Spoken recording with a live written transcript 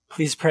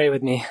Please pray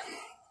with me.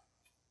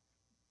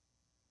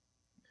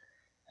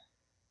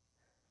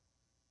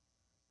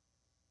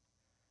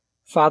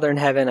 Father in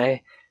heaven,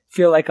 I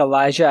feel like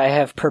Elijah. I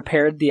have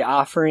prepared the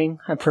offering.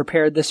 I've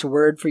prepared this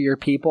word for your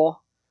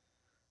people.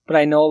 But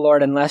I know,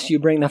 Lord, unless you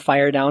bring the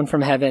fire down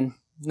from heaven,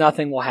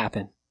 nothing will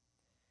happen.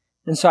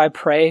 And so I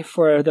pray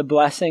for the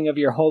blessing of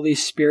your Holy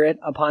Spirit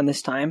upon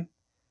this time,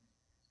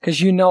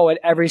 because you know what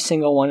every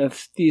single one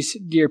of these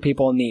dear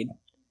people need.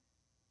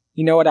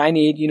 You know what I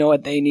need. You know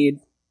what they need.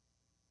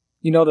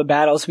 You know the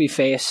battles we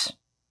face.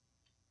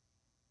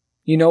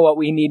 You know what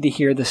we need to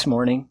hear this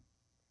morning.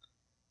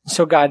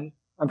 So God,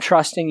 I'm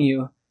trusting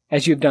you,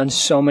 as you've done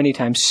so many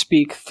times.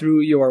 Speak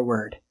through your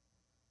word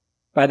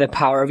by the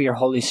power of your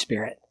Holy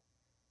Spirit.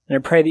 And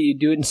I pray that you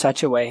do it in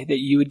such a way that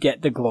you would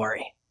get the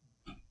glory.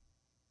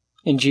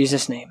 In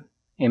Jesus' name,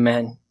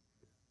 amen.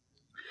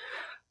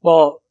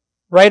 Well,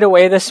 right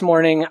away this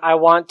morning, I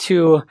want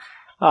to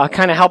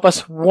kind of help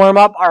us warm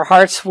up our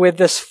hearts with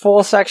this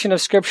full section of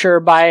Scripture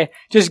by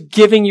just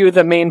giving you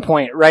the main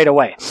point right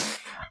away.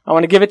 I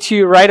want to give it to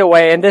you right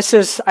away. And this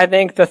is, I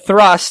think, the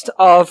thrust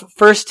of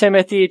 1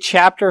 Timothy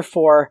chapter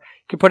 4.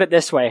 You could put it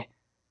this way.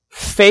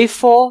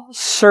 Faithful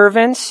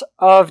servants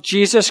of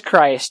Jesus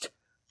Christ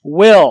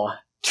will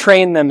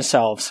train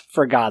themselves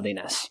for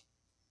godliness.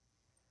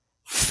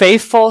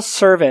 Faithful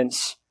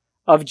servants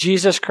of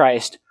Jesus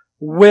Christ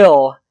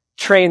will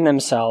train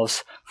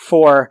themselves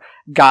for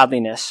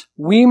godliness.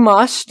 We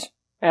must,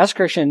 as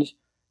Christians,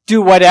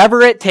 do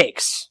whatever it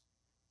takes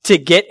to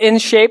get in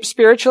shape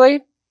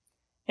spiritually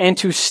and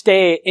to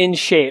stay in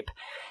shape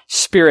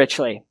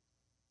spiritually.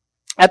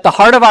 At the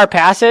heart of our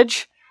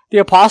passage, the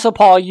Apostle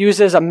Paul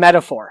uses a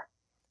metaphor,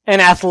 an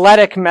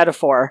athletic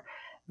metaphor,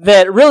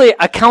 that really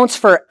accounts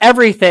for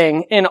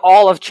everything in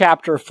all of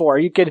chapter 4.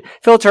 You could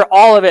filter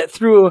all of it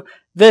through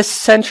this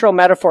central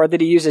metaphor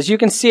that he uses. You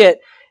can see it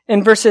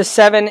in verses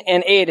 7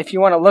 and 8 if you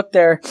want to look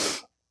there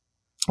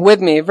with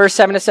me. Verse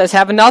 7, it says,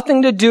 have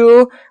nothing to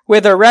do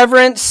with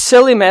irreverent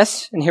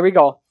silliness, and here we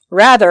go.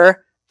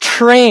 Rather,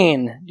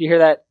 train. Do you hear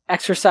that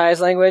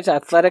exercise language,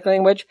 athletic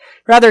language?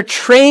 Rather,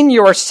 train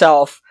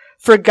yourself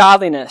for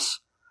godliness.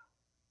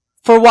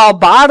 For while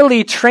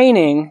bodily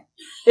training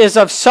is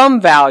of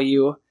some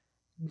value,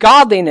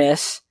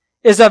 godliness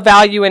is of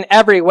value in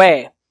every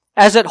way,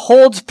 as it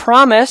holds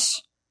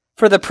promise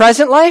for the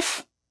present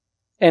life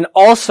and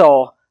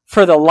also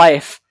for the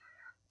life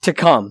to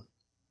come.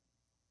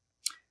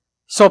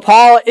 So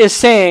Paul is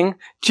saying,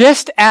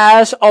 just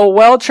as a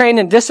well-trained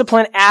and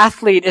disciplined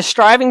athlete is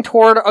striving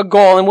toward a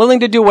goal and willing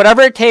to do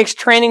whatever it takes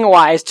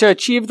training-wise to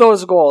achieve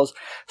those goals,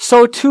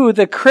 so too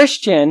the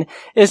Christian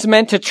is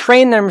meant to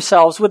train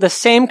themselves with the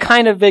same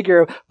kind of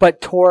vigor, but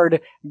toward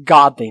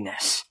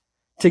godliness.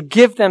 To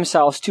give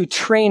themselves to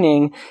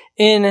training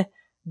in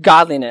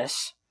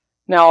godliness.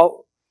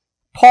 Now,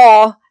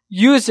 Paul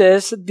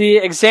uses the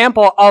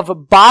example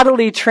of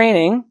bodily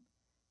training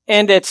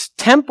and its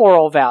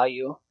temporal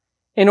value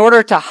in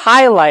order to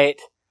highlight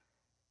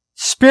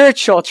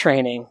spiritual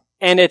training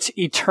and its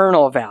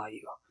eternal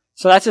value.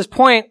 So that's his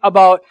point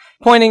about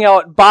pointing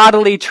out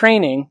bodily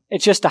training.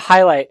 It's just to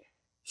highlight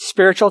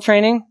spiritual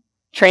training,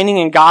 training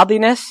in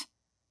godliness.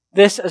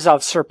 This is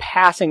of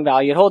surpassing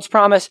value. It holds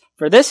promise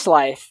for this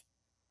life,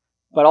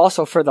 but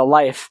also for the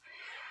life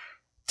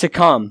to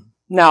come.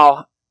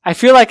 Now, I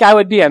feel like I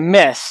would be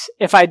amiss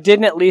if I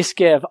didn't at least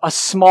give a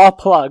small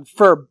plug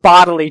for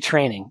bodily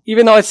training.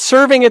 Even though it's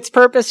serving its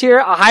purpose here,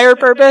 a higher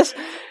purpose,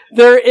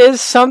 there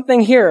is something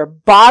here.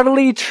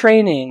 Bodily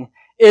training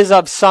is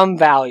of some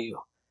value.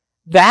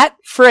 That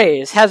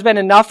phrase has been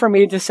enough for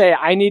me to say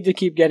I need to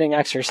keep getting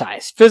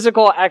exercise,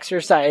 physical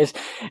exercise,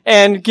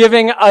 and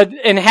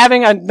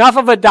having enough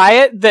of a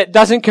diet that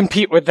doesn't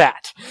compete with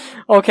that.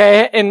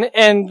 Okay?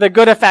 And the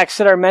good effects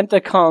that are meant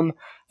to come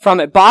from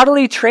it.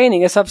 Bodily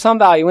training is of some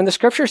value. When the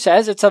Scripture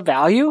says it's of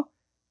value,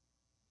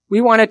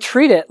 we want to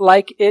treat it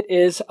like it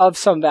is of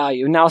some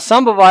value. Now,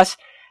 some of us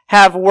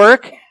have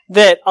work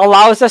that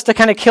allows us to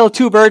kind of kill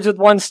two birds with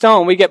one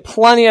stone. We get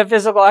plenty of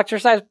physical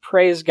exercise,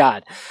 praise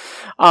God.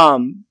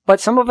 But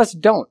some of us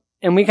don't.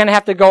 And we kind of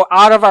have to go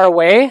out of our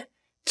way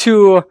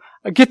to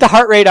get the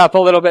heart rate up a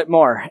little bit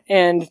more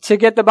and to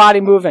get the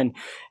body moving.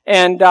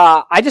 And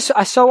I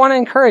so want to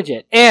encourage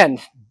it.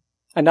 And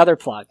another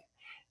plug.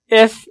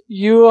 If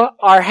you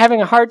are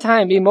having a hard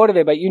time being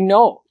motivated, but you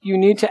know you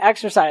need to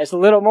exercise a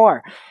little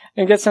more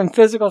and get some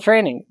physical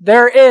training,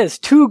 there is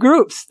 2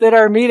 groups that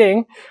are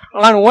meeting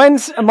on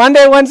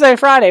Monday, Wednesday,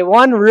 Friday.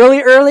 One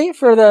really early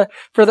for the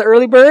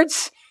early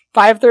birds,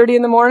 5:30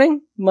 in the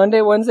morning, Monday,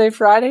 Wednesday,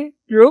 Friday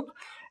group.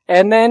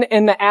 And then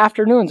in the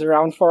afternoons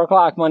around 4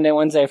 o'clock, Monday,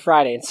 Wednesday,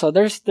 Friday. And so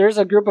there's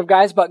a group of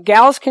guys, but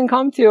gals can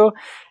come too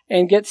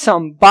and get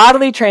some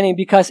bodily training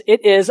because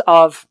it is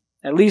of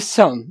at least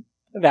some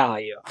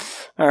value.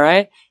 All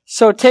right.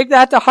 So take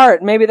that to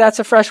heart. Maybe that's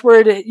a fresh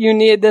word you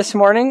need this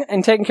morning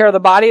in taking care of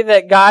the body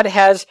that God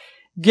has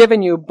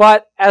given you.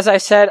 But as I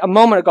said a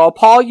moment ago,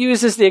 Paul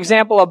uses the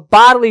example of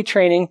bodily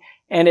training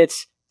and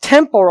its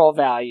temporal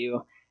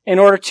value in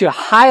order to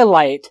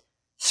highlight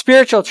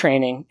spiritual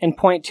training and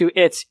point to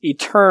its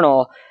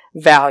eternal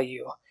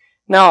value.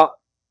 Now,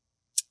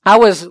 I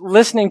was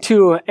listening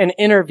to an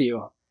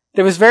interview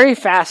that was very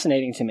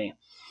fascinating to me.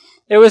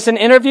 It was an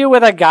interview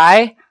with a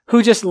guy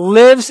who just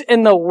lives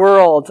in the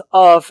world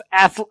of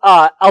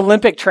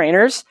Olympic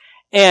trainers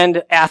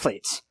and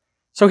athletes.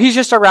 So he's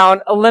just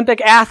around Olympic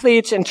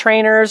athletes and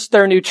trainers,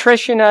 their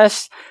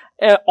nutritionists,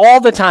 all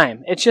the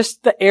time. It's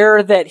just the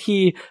air that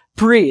he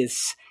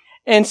breathes.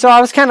 And so I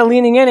was kind of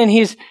leaning in, and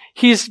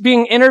he's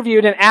being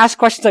interviewed and asked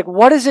questions like,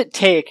 what does it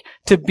take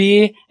to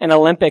be an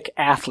Olympic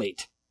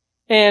athlete?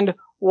 And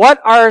what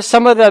are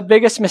some of the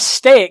biggest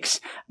mistakes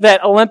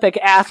that Olympic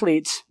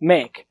athletes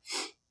make?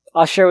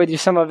 I'll share with you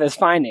some of his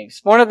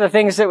findings. One of the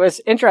things that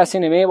was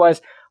interesting to me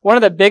was one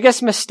of the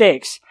biggest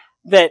mistakes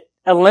that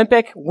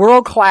Olympic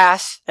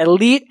world-class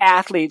elite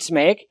athletes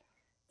make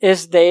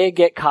is they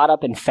get caught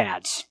up in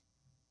fads.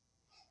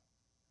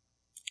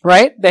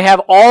 Right? They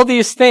have all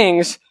these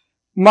things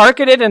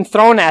marketed and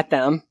thrown at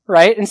them,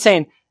 right? And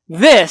saying,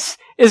 this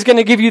is going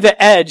to give you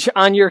the edge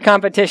on your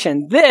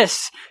competition.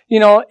 This,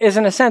 is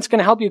in a sense going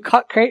to help you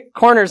cut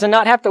corners and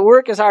not have to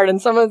work as hard in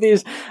some of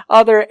these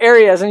other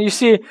areas. And you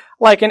see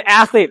like an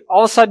athlete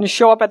all of a sudden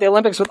show up at the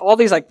Olympics with all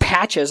these like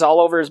patches all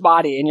over his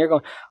body. And you're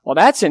going, well,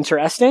 that's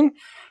interesting.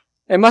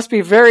 It must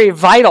be very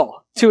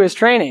vital to his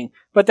training.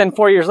 But then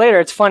 4 years later,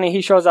 it's funny,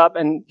 he shows up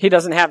and he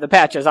doesn't have the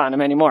patches on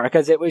him anymore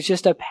because it was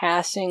just a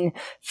passing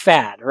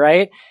fad,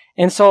 right?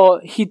 And so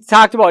he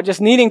talked about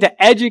just needing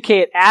to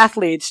educate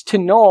athletes to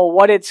know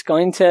what it's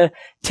going to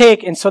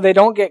take, and so they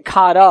don't get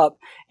caught up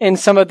in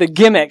some of the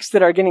gimmicks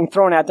that are getting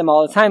thrown at them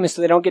all the time, and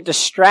so they don't get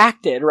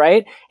distracted,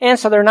 right? And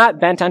so they're not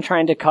bent on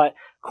trying to cut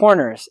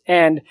corners.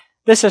 And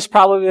this is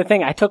probably the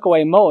thing I took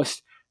away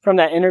most from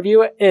that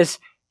interview is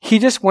he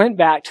just went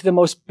back to the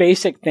most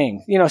basic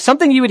thing.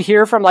 Something you would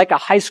hear from like a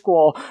high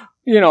school,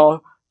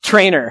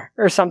 trainer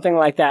or something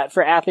like that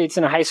for athletes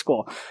in a high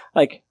school.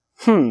 Like,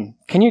 can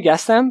you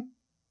guess them?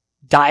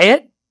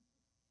 Diet,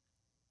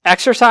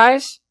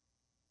 exercise,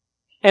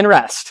 and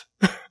rest.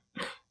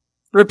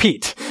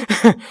 Repeat.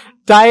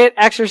 Diet,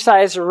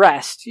 exercise,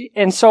 rest.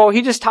 And so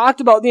he just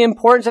talked about the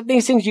importance of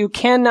these things. You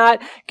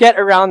cannot get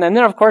around them.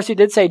 Then, of course, he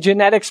did say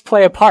genetics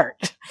play a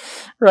part,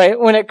 right?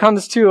 When it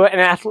comes to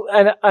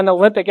an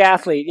Olympic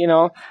athlete,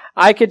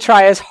 I could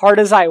try as hard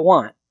as I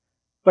want,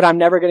 but I'm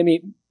never going to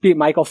beat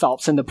Michael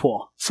Phelps in the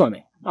pool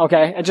swimming.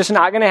 Okay? It's just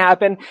not going to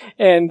happen.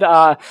 And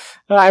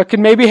I could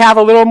maybe have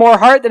a little more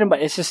heart than him,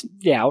 but it's just,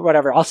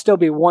 whatever. I'll still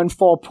be one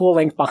full pool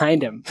length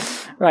behind him,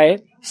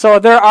 right? So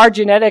there are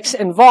genetics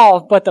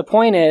involved, but the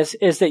point is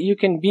that you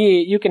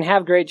can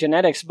have great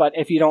genetics, but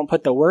if you don't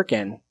put the work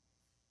in,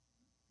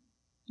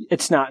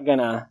 it's not going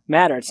to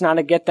matter. It's not going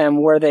to get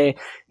them where they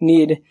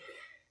need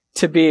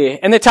to be.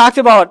 And they talked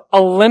about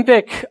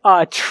Olympic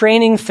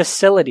training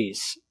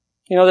facilities.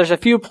 There's a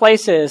few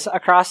places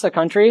across the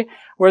country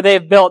where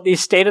they've built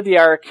these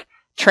state-of-the-art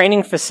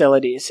training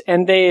facilities.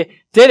 And they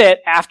did it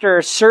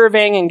after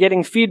surveying and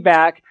getting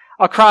feedback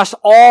across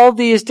all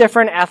these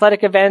different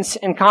athletic events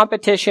and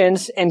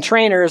competitions and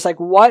trainers. Like,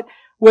 what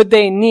would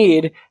they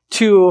need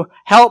to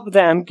help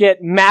them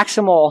get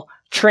maximal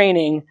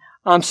training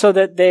so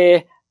that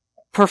they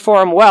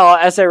perform well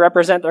as they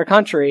represent their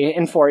country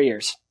in 4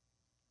 years?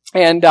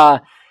 And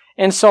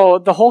so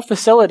the whole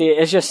facility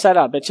is just set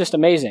up. It's just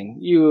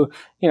amazing.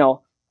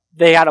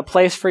 They got a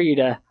place for you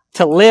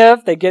to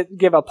live. They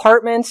give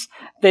apartments.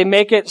 They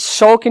make it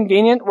so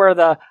convenient where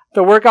the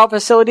workout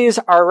facilities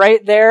are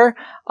right there.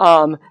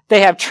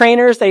 They have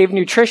trainers. They have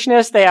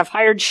nutritionists. They have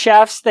hired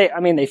chefs. They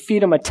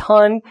feed them a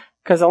ton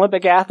because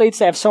Olympic athletes,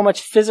 they have so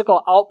much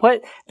physical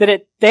output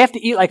that they have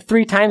to eat like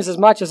 3 times as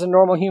much as a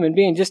normal human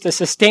being just to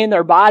sustain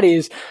their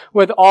bodies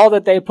with all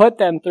that they put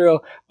them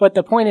through. But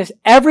the point is,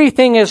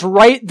 everything is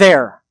right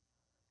there.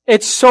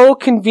 It's so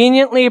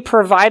conveniently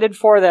provided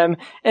for them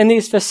in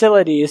these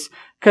facilities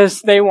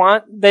because they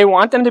want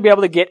them to be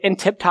able to get in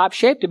tip-top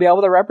shape, to be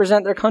able to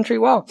represent their country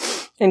well,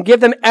 and give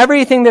them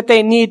everything that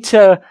they need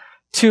to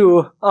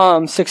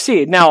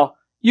succeed. Now,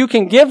 you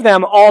can give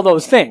them all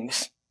those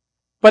things,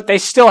 but they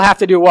still have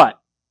to do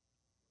what?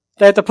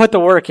 They have to put the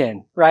work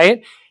in,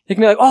 right? You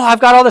can be like, oh,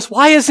 I've got all this.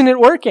 Why isn't it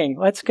working?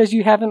 Well, that's because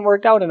you haven't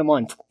worked out in a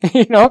month.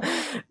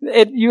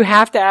 You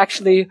have to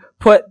actually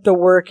put the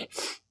work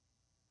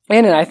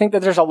in. And I think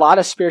that there's a lot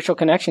of spiritual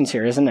connections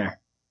here, isn't there?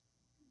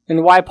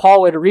 And why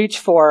Paul would reach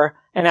for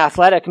an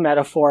athletic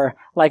metaphor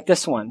like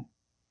this one.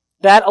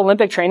 That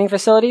Olympic training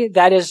facility,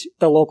 that is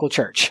the local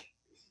church.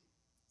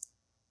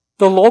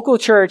 The local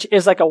church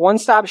is like a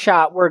one-stop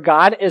shop where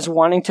God is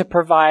wanting to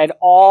provide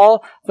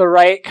all the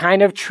right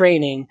kind of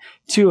training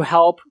to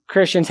help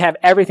Christians have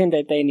everything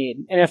that they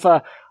need. And if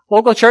a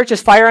local church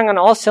is firing on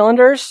all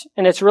cylinders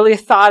and it's really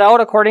thought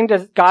out according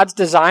to God's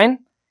design,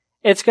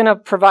 it's going to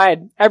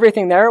provide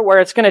everything there where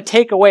it's going to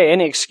take away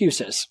any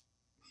excuses.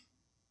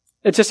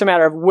 It's just a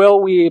matter of, will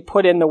we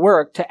put in the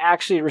work to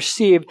actually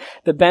receive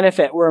the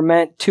benefit we're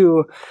meant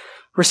to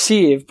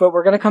receive? But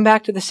we're going to come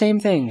back to the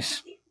same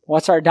things.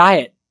 What's our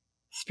diet,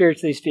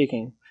 spiritually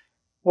speaking?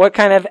 What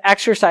kind of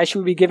exercise should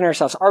we be giving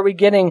ourselves? Are we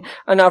getting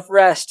enough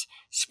rest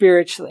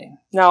spiritually?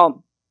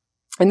 Now,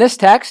 in this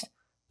text,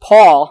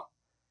 Paul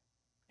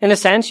in a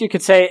sense, you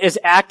could say, is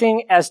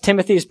acting as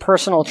Timothy's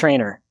personal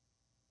trainer.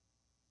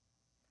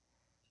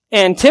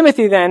 And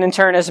Timothy then, in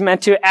turn, is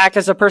meant to act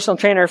as a personal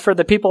trainer for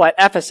the people at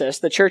Ephesus,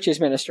 the church he's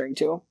ministering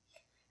to.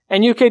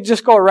 And you could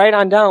just go right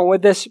on down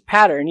with this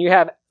pattern. You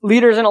have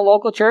leaders in a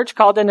local church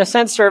called, in a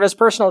sense, serve as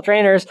personal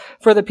trainers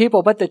for the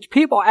people. But the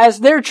people, as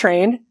they're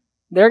trained,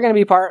 they're going to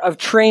be part of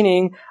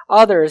training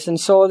others. And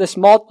so this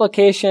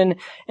multiplication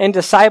and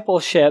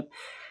discipleship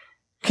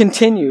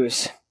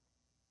continues.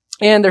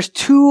 And there's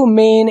two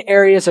main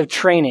areas of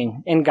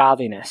training in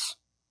godliness.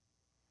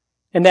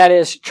 And that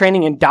is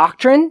training in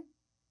doctrine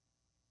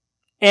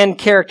and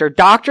character.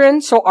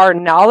 Doctrine, so our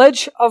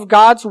knowledge of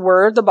God's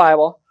word, the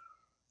Bible,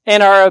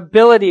 and our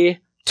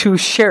ability to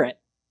share it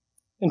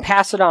and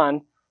pass it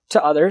on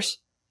to others.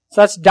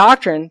 So that's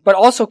doctrine, but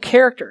also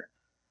character.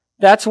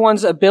 That's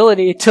one's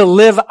ability to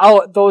live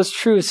out those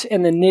truths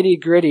in the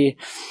nitty-gritty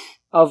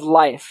of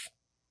life.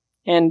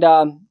 And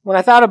when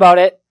I thought about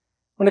it,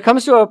 when it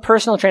comes to a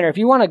personal trainer, if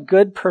you want a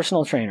good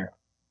personal trainer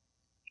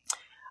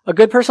is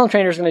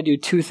going to do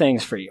two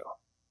things for you.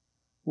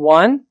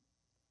 One,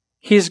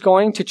 he's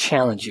going to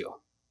challenge you,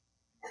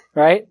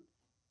 right?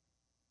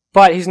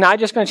 But he's not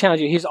just going to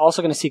challenge you, he's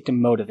also going to seek to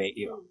motivate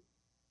you,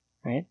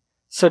 right?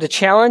 So to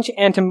challenge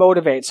and to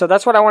motivate. So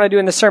that's what I want to do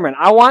in the sermon.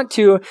 I want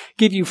to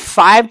give you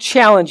 5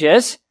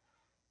 challenges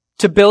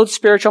to build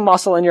spiritual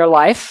muscle in your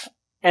life,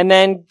 and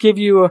then give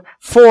you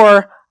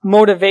 4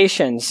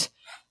 motivations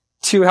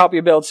to help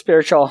you build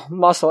spiritual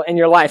muscle in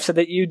your life so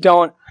that you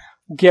don't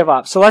give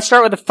up. So let's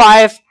start with the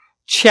 5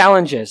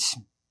 challenges.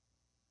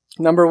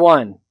 Number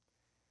 1,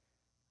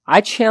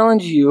 I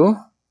challenge you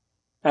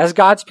as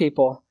God's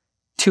people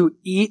to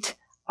eat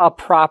a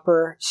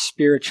proper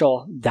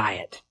spiritual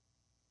diet.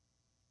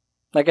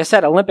 Like I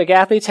said, Olympic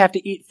athletes have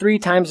to eat 3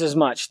 times as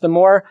much. The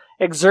more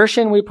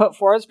exertion we put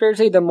forward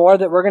spiritually, the more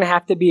that we're going to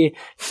have to be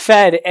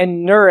fed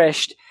and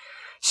nourished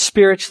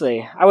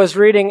spiritually. I was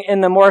reading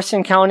in the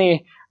Morrison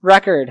County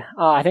Record,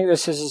 I think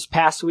this is this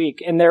past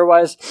week, and there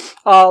was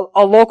a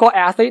local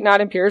athlete,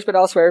 not in Pierce, but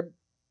elsewhere,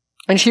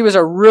 and she was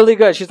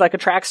she's like a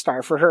track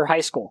star for her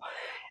high school.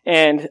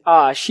 And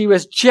she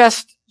was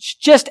just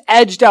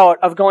edged out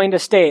of going to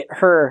state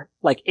her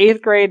like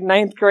 8th grade,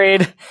 9th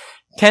grade,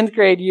 10th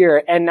grade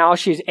year, and now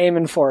she's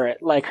aiming for it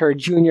like her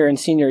junior and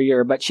senior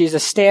year, but she's a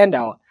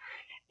standout.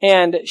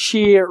 And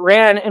she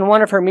ran in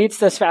one of her meets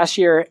this past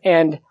year,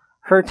 and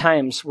her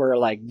times were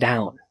like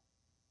down.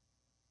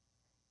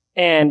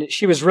 And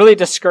she was really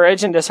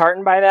discouraged and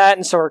disheartened by that.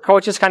 And so her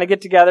coaches kind of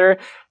get together,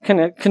 kind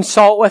of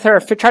consult with her,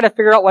 try to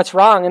figure out what's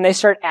wrong. And they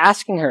start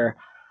asking her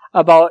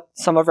about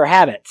some of her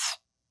habits,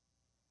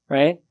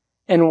 right?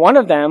 And one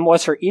of them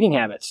was her eating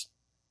habits.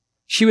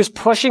 She was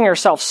pushing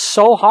herself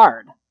so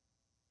hard,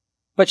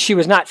 but she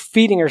was not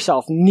feeding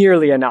herself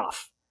nearly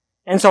enough.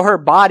 And so her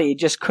body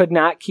just could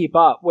not keep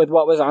up with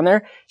what was on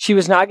there. She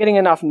was not getting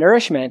enough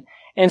nourishment.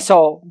 And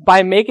so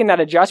by making that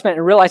adjustment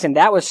and realizing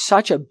that was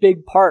such a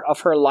big part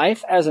of her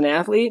life as an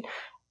athlete,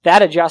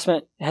 that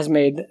adjustment has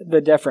made the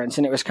difference.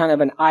 And it was kind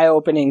of an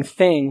eye-opening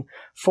thing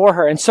for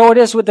her. And so it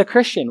is with the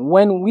Christian.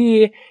 When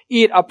we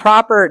eat a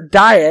proper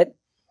diet,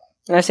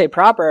 and I say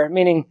proper,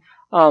 meaning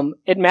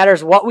it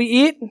matters what we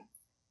eat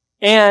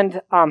and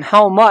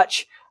how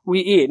much we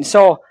eat. And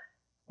so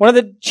one of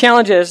the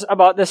challenges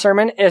about this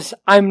sermon is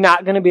I'm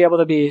not going to be able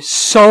to be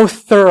so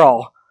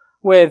thorough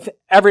with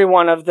every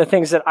one of the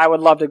things that I would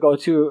love to go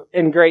to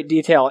in great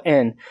detail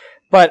in.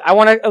 But I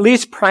want to at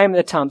least prime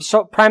the pump.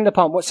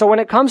 So when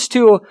it comes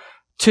to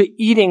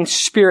eating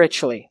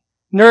spiritually,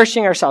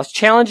 nourishing ourselves,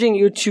 challenging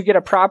you to get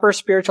a proper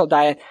spiritual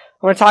diet,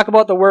 I want to talk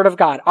about the Word of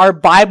God, our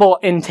Bible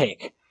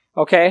intake.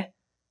 Okay?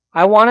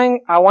 I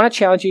want to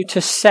challenge you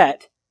to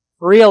set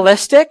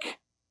realistic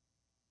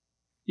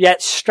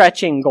yet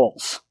stretching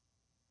goals.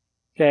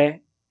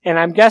 Okay? And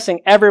I'm guessing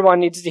everyone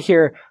needs to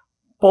hear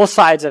both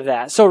sides of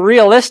that. So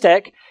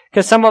realistic,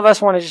 because some of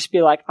us want to just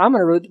be like, I'm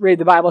going to read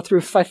the Bible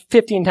through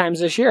 15 times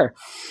this year.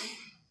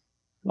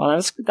 Well,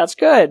 that's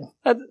good.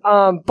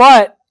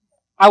 But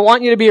I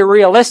want you to be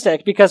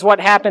realistic, because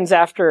what happens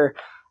after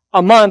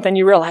a month and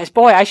you realize,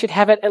 boy, I should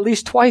have it at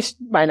least twice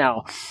by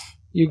now.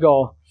 You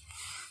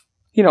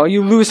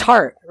lose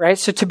heart, right?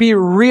 So to be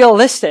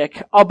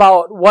realistic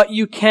about what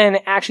you can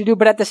actually do,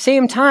 but at the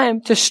same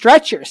time to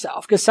stretch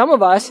yourself, because some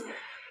of us,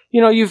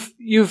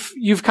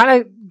 you've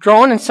kind of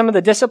grown in some of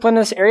the discipline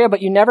in this area,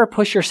 but you never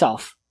push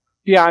yourself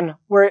beyond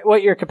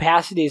what your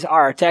capacities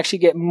are to actually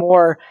get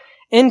more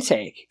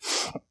intake.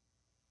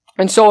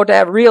 And so to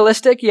have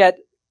realistic yet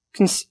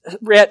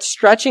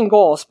stretching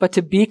goals, but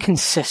to be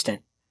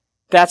consistent,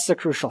 that's the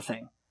crucial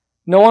thing.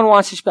 No one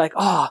wants to just be like,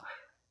 oh,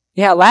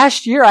 yeah,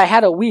 last year I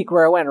had a week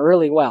where it went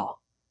really well.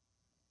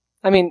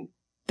 I mean,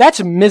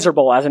 that's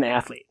miserable as an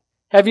athlete.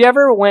 Have you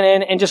ever went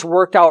in and just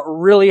worked out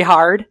really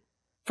hard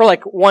for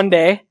like one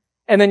day,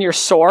 and then you're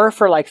sore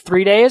for like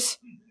 3 days?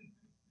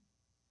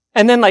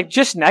 And then like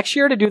just next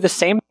year to do the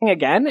same thing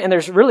again, and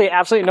there's really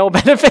absolutely no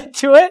benefit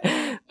to it.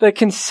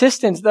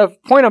 The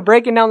point of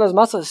breaking down those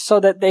muscles is so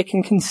that they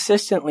can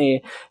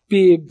consistently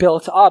be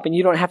built up, and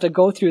you don't have to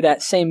go through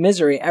that same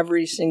misery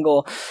every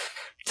single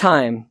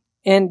time.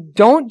 And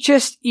don't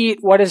just eat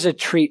what is a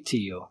treat to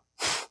you.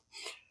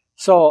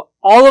 So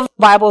all of the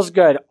Bible is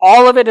good.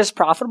 All of it is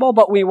profitable,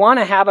 but we want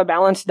to have a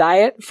balanced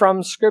diet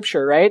from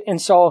Scripture, right?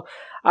 And so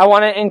I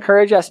want to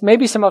encourage us,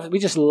 maybe some of us, we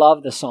just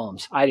love the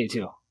Psalms. I do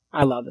too.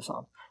 I love the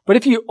Psalms. But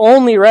if you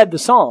only read the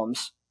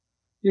Psalms,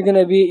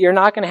 you're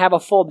not going to have a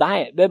full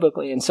diet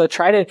biblically. And so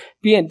try to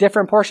be in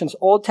different portions,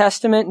 Old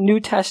Testament, New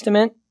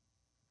Testament,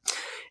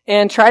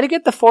 and try to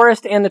get the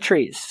forest and the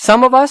trees.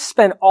 Some of us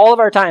spend all of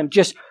our time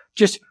just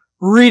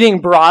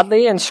reading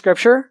broadly in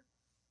Scripture,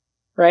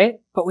 right?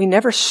 But we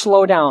never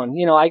slow down.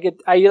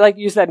 I like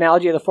use that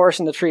analogy of the forest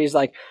and the trees.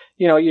 Like,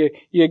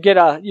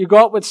 you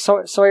go up with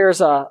Sawyer's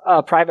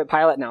a private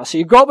pilot now. So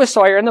you go up with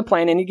Sawyer in the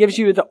plane and he gives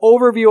you the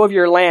overview of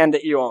your land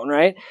that you own,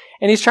 right?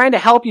 And he's trying to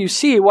help you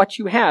see what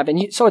you have.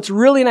 And so it's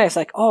really nice.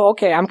 Like, oh,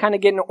 okay, I'm kind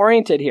of getting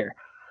oriented here.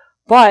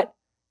 But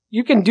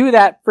you can do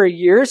that for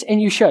years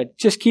and you should.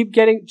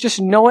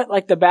 Just know it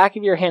like the back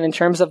of your hand in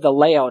terms of the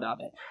layout of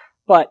it.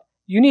 But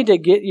you need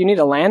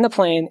to land the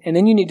plane and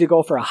then you need to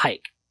go for a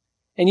hike.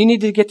 And you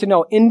need to get to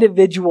know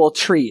individual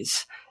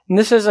trees. And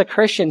this is a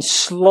Christian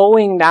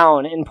slowing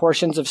down in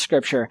portions of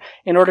Scripture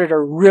in order to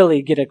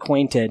really get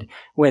acquainted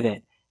with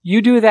it.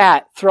 You do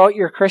that throughout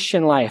your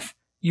Christian life,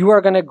 you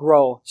are going to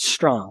grow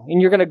strong. And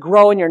you're going to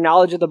grow in your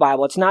knowledge of the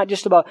Bible. It's not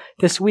just about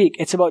this week.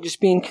 It's about just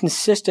being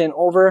consistent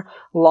over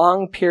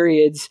long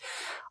periods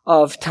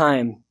of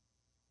time.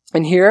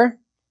 And here,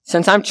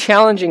 since I'm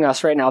challenging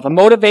us right now, the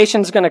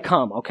motivation's going to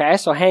come, okay?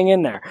 So hang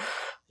in there.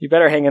 You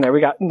better hang in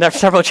there. There's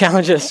several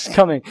challenges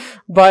coming.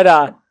 But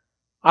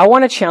I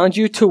want to challenge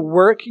you to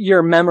work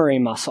your memory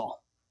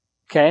muscle.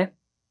 Okay?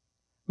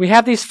 We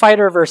have these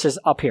fighter verses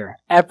up here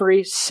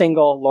every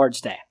single Lord's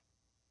Day.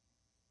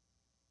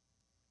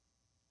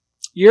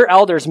 Your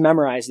elders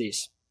memorize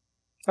these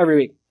every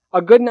week.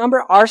 A good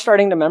number are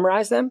starting to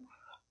memorize them,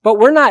 but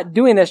we're not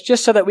doing this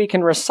just so that we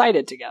can recite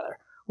it together.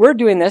 We're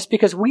doing this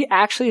because we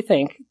actually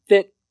think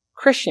that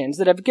Christians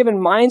that have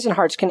given minds and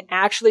hearts can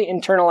actually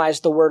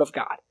internalize the Word of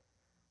God.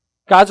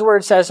 God's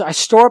Word says, I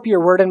store up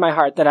your Word in my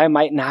heart that I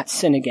might not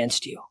sin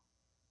against you.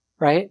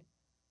 Right?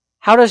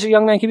 How does a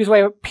young man keep his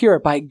way pure?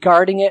 By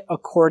guarding it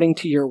according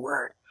to your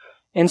Word.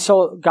 And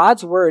so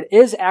God's Word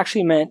is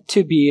actually meant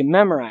to be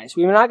memorized.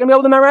 We're not going to be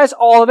able to memorize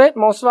all of it,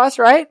 most of us,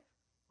 right?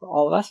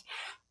 All of us.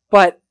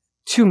 But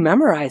to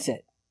memorize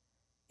it.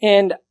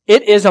 And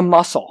it is a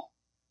muscle.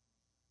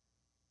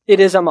 It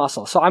is a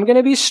muscle. So I'm going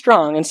to be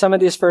strong in some of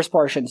these first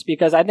portions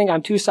because I think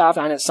I'm too soft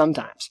on it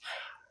sometimes.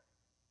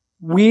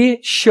 We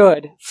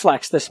should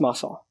flex this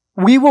muscle.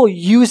 We will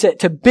use it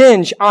to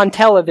binge on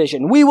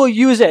television. We will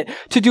use it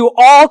to do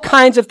all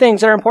kinds of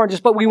things that are important to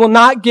us, but we will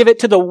not give it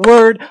to the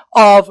Word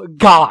of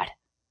God.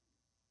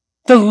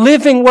 The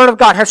living Word of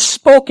God has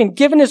spoken,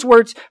 given His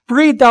words,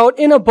 breathed out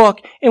in a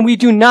book, and we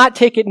do not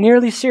take it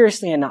nearly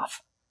seriously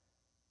enough.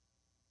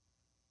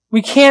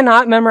 We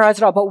cannot memorize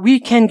it all, but we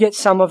can get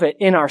some of it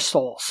in our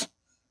souls.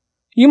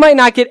 You might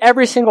not get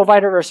every single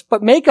vital verse,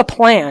 but make a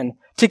plan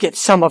to get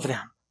some of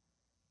them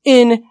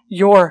in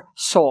your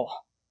soul.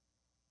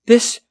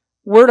 This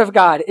Word of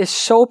God is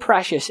so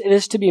precious, it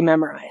is to be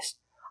memorized.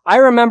 I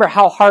remember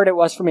how hard it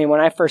was for me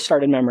when I first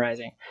started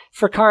memorizing.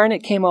 For Karen,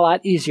 it came a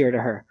lot easier to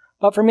her.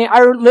 But for me,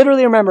 I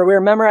literally remember we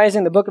were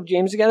memorizing the book of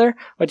James together,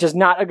 which is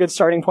not a good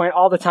starting point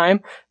all the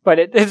time, but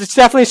it's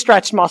definitely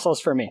stretched muscles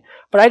for me.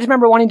 But I just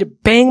remember wanting to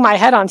bang my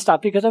head on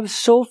stuff because I was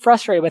so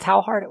frustrated with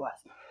how hard it was.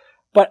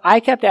 But I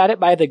kept at it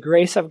by the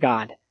grace of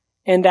God.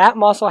 And that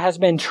muscle has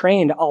been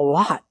trained a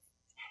lot.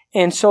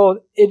 And so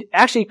it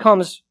actually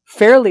comes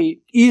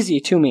fairly easy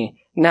to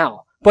me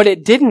now. But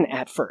it didn't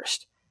at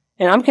first.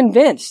 And I'm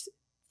convinced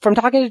from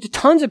talking to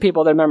tons of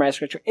people that memorize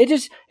Scripture,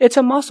 it's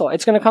a muscle.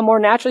 It's going to come more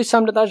naturally,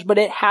 some to others, but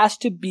it has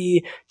to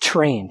be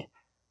trained.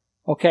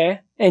 Okay?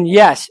 And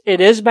yes,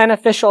 it is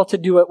beneficial to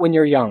do it when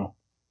you're young.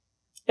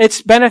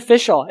 It's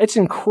beneficial. It's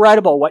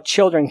incredible what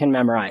children can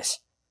memorize.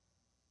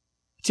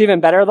 It's even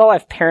better, though,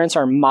 if parents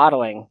are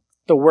modeling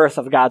the worth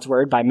of God's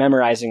Word by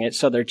memorizing it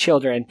so their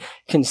children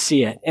can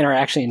see it and are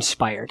actually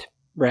inspired,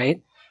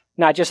 right?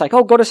 Not just like,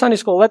 oh, go to Sunday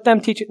school, let them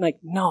teach it. Like,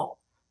 no.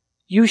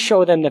 You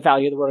show them the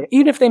value of the Word,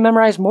 even if they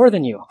memorize more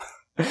than you,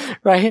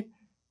 right?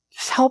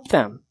 Just help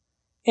them.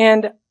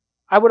 And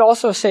I would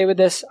also say with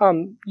this,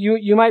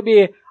 you might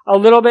be a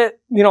little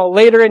bit,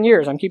 later in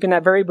years. I'm keeping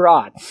that very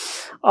broad.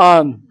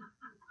 And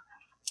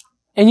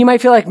you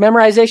might feel like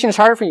memorization is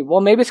hard for you.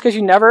 Well, maybe it's because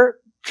you never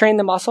trained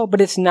the muscle,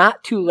 but it's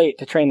not too late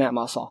to train that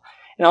muscle.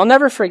 And I'll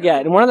never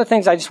forget, and one of the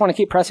things I just want to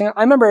keep pressing on,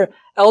 I remember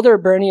Elder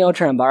Bernie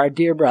Otremba, our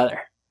dear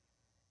brother.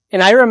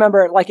 And I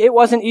remember, it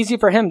wasn't easy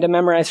for him to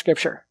memorize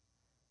Scripture.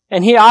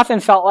 And he often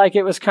felt like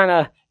it was kind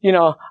of,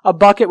 a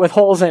bucket with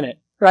holes in it,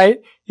 right?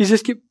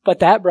 But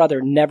that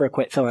brother never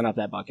quit filling up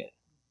that bucket.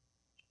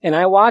 And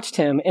I watched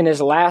him in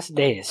his last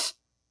days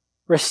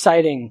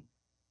reciting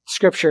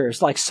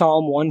scriptures like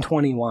Psalm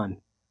 121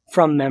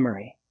 from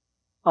memory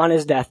on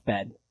his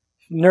deathbed,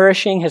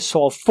 nourishing his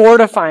soul,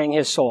 fortifying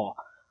his soul.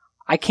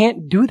 I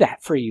can't do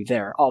that for you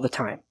there all the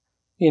time.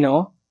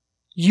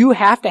 You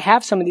have to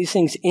have some of these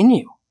things in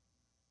you.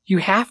 You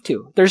have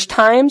to. There's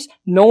times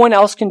no one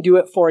else can do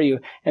it for you.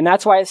 And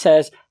that's why it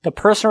says the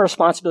personal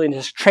responsibility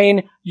is to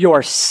train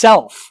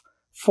yourself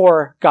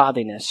for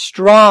godliness.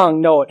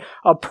 Strong note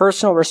of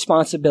personal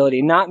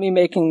responsibility. Not me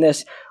making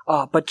this,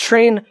 but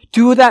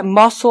do that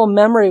muscle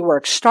memory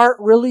work. Start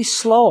really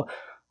slow.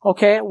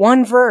 Okay?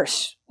 1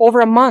 verse over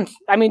a month.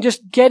 I mean,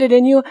 just get it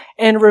in you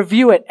and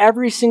review it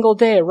every single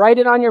day. Write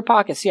it on your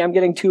pocket. See, I'm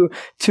getting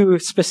too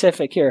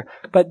specific here.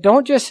 But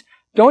don't just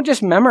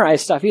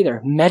memorize stuff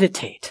either.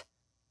 Meditate.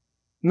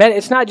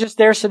 It's not just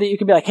there so that you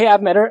can be like, hey,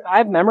 I've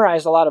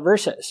memorized a lot of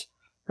verses,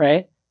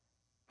 right?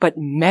 But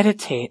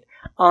meditate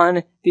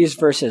on these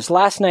verses.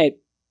 Last night,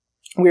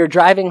 we were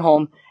driving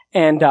home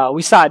and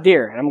we saw a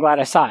deer, and I'm glad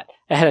I saw it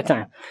ahead of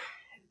time.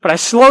 But I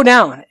slowed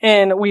down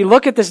and we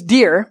look at this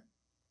deer,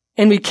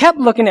 and we kept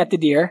looking at the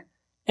deer,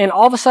 and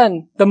all of a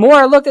sudden, the more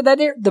I looked at that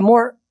deer, the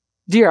more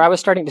deer I was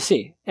starting to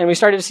see. And we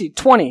started to see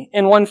 20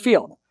 in one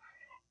field.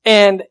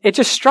 And it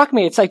just struck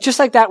me. It's like, just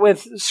like that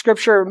with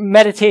scripture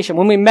meditation.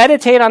 When we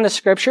meditate on the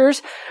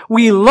scriptures,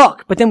 we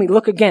look, but then we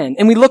look again,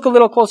 and we look a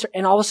little closer,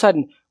 and all of a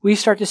sudden, we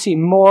start to see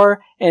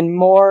more and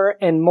more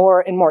and more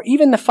and more.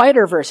 Even the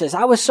fighter verses.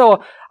 I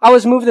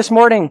was moved this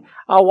morning,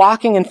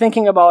 walking and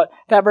thinking about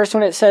that verse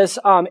when it says,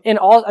 I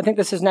think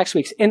this is next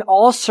week's, in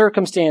all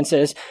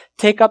circumstances,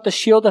 take up the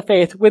shield of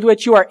faith with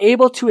which you are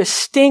able to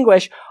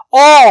extinguish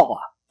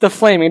all the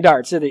flaming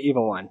darts of the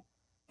evil one.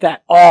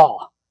 That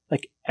all.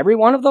 Like every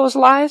one of those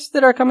lies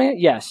that are coming in?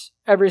 Yes,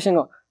 every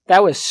single.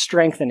 That was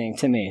strengthening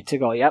to me to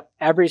go, yep,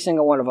 every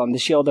single one of them, the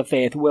shield of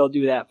faith will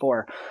do that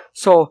for.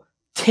 So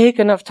take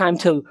enough time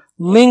to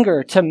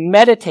linger, to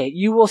meditate.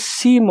 You will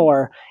see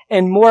more,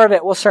 and more of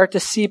it will start to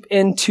seep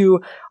into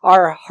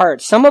our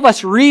hearts. Some of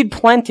us read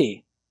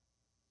plenty,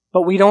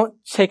 but we don't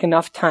take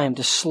enough time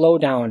to slow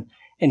down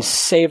and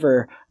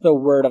savor the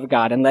Word of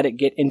God and let it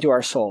get into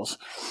our souls.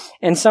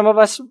 And some of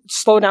us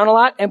slow down a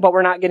lot, but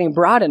we're not getting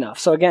broad enough.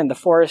 So again, the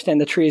forest and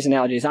the trees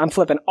analogies. I'm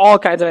flipping all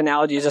kinds of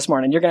analogies this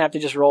morning. You're going to have to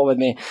just roll with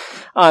me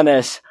on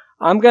this.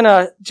 I'm going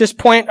to just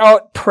point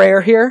out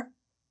prayer here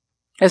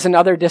as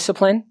another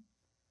discipline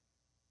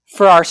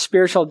for our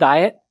spiritual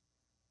diet,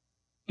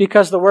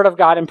 because the Word of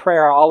God and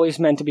prayer are always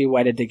meant to be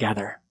wedded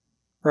together,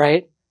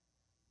 right?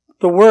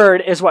 The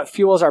Word is what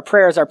fuels our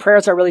prayers. Our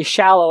prayers are really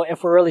shallow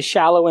if we're really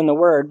shallow in the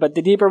Word. But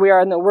the deeper we are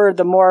in the Word,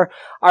 the more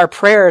our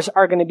prayers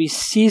are going to be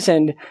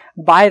seasoned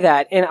by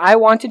that. And I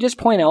want to just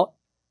point out,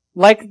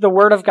 like the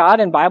Word of God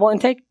and Bible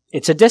intake,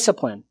 it's a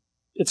discipline.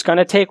 It's going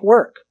to take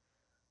work.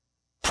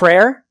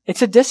 Prayer,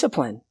 it's a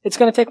discipline. It's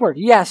going to take work.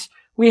 Yes,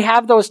 we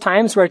have those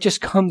times where it just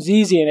comes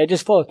easy and it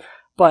just flows.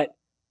 But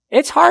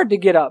it's hard to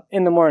get up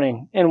in the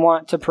morning and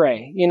want to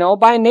pray. You know,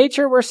 by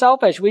nature, we're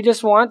selfish. We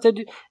just want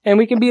to, and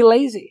we can be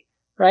lazy.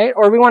 Right?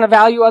 Or we want to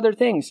value other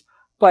things.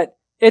 But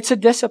it's a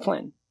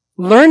discipline.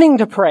 Learning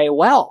to pray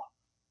well.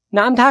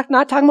 Now, I'm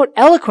not talking about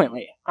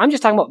eloquently. I'm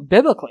just talking about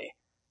biblically.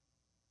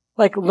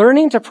 Like,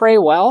 learning to pray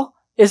well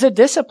is a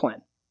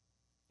discipline.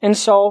 And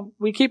so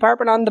we keep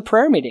harping on the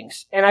prayer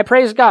meetings. And I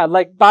praise God.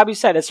 Like Bobby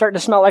said, it's starting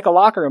to smell like a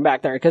locker room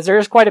back there, because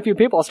there's quite a few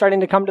people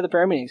starting to come to the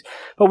prayer meetings.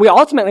 But we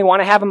ultimately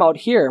want to have them out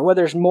here where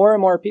there's more and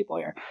more people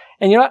here.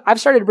 And you know what? I've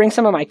started to bring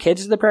some of my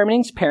kids to the prayer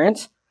meetings,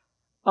 parents.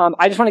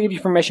 I just want to give you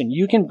permission.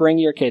 You can bring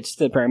your kids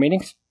to the prayer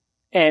meetings,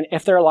 and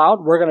if they're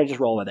allowed, we're going to just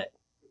roll with it,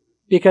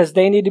 because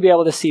they need to be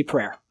able to see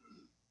prayer.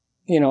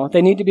 You know,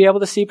 they need to be able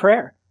to see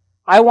prayer.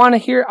 I want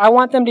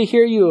them to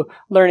hear you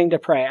learning to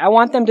pray. I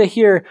want them to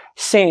hear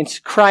saints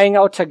crying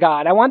out to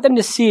God. I want them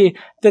to see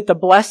that the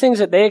blessings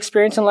that they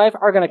experience in life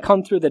are going to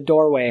come through the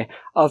doorway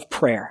of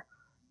prayer.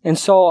 And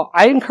so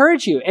I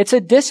encourage you. It's a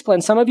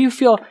discipline. Some of you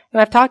feel,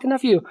 and I've talked enough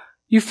of you,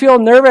 you feel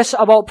nervous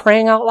about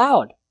praying out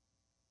loud.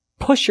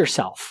 Push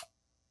yourself.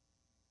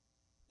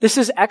 This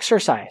is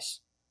exercise.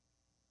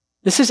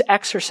 This is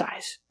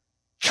exercise.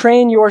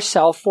 Train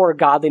yourself for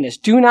godliness.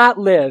 Do not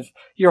live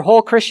your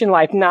whole Christian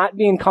life not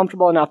being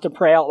comfortable enough to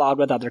pray out loud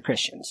with other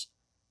Christians.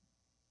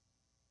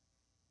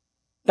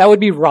 That would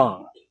be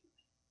wrong.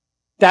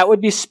 That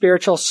would be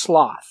spiritual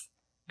sloth.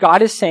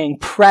 God is saying,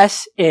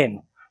 press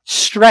in.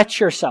 Stretch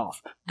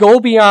yourself.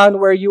 Go beyond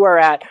where you are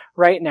at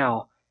right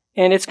now.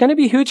 And it's going to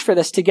be huge for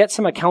this to get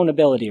some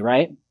accountability,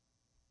 right?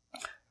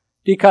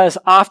 Because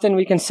often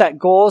we can set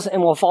goals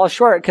and we'll fall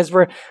short because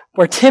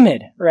we're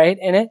timid, right,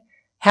 in it.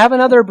 Have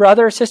another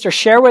brother or sister.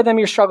 Share with them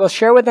your struggles.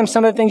 Share with them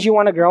some of the things you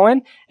want to grow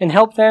in, and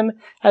help them,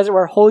 as it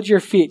were, hold your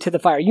feet to the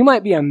fire. You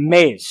might be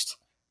amazed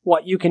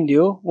what you can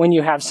do when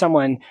you have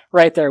someone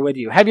right there with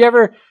you. Have you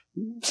ever,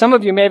 some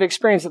of you may have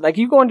experienced it, like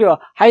you go into a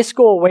high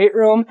school weight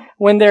room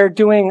when they're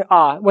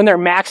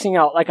maxing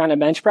out, like on a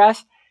bench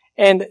press,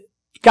 and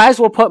guys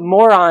will put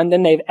more on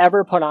than they've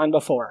ever put on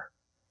before.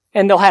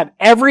 And they'll have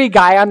every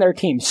guy on their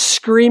team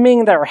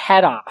screaming their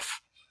head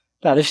off.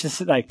 Now, this is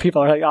like,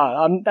 people are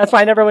like, that's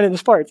why I never went into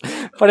sports.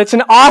 But it's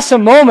an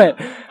awesome moment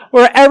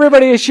where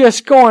everybody is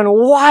just going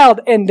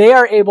wild, and they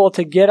are able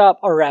to get up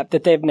a rep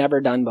that they've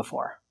never done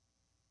before,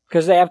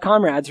 because they have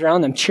comrades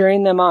around them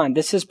cheering them on.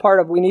 This is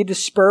part of, we need to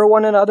spur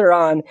one another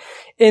on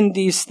in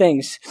these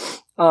things.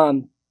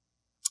 I'm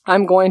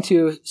going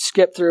to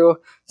skip through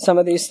some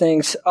of these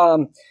things.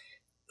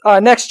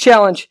 Next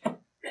challenge.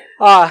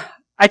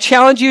 I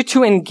challenge you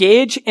to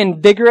engage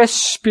in vigorous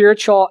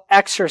spiritual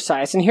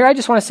exercise. And here I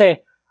just want to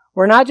say,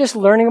 we're not just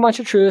learning a bunch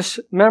of truths,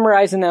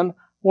 memorizing them.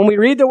 When we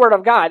read the Word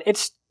of God,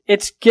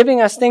 it's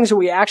giving us things that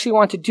we actually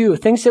want to do,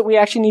 things that we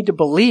actually need to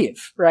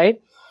believe, right?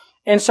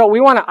 And so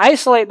we want to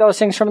isolate those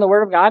things from the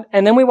Word of God,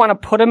 and then we want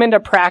to put them into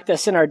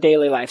practice in our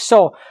daily life.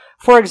 So,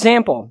 for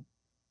example,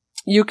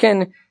 you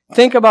can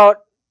think about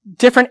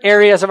different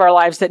areas of our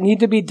lives that need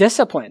to be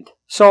disciplined.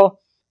 So,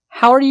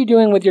 how are you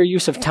doing with your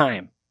use of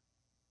time?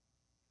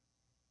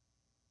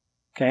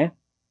 Okay?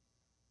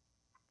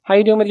 How are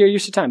you doing with your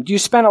use of time? Do you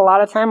spend a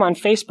lot of time on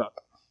Facebook?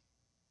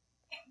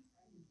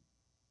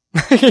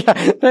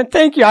 Yeah,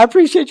 thank you. I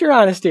appreciate your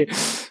honesty.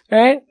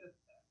 Right?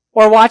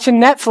 Or watching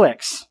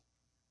Netflix.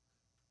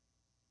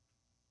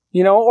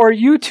 Or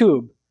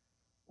YouTube.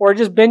 Or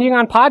just binging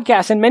on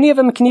podcasts. And many of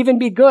them can even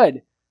be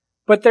good.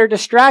 But they're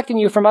distracting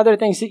you from other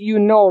things that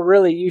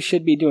really you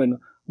should be doing.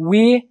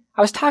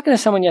 I was talking to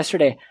someone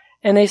yesterday,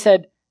 and they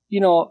said,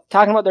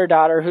 talking about their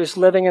daughter who's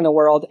living in the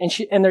world,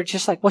 and they're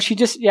just like, well, she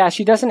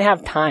doesn't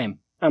have time.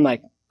 I'm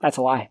like, that's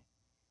a lie.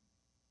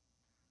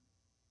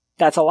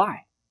 That's a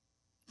lie.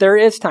 There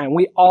is time.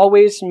 We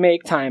always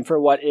make time for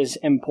what is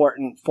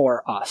important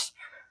for us.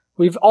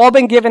 We've all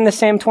been given the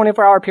same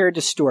 24-hour period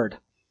to steward,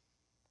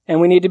 and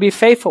we need to be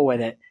faithful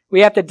with it.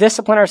 We have to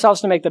discipline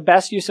ourselves to make the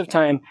best use of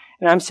time.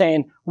 And I'm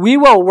saying we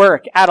will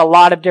work at a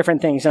lot of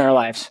different things in our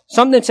lives.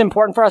 Something that's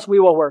important for us, we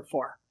will work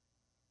for.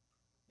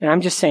 And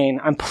I'm just saying,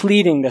 I'm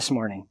pleading this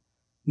morning.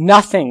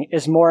 Nothing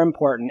is more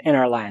important in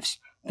our lives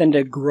than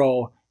to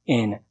grow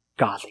in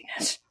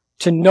godliness,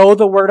 to know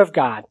the Word of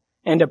God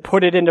and to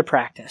put it into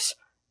practice.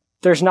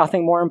 There's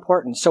nothing more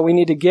important. So we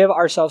need to give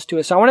ourselves to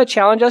it. So I want to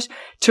challenge us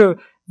to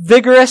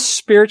vigorous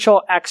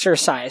spiritual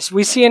exercise.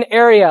 We see an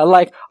area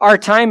like our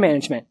time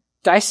management.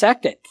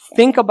 Dissect it.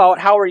 Think about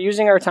how we're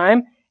using our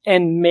time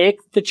and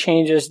make the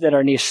changes that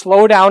are needed.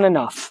 Slow down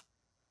enough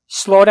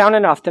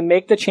to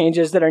make the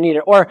changes that are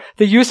needed. Or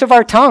the use of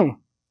our tongue.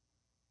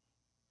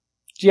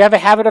 Do you have a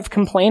habit of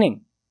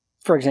complaining,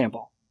 for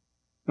example?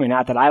 I mean,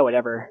 not that I would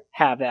ever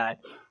have that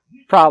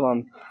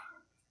problem,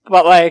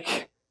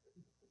 but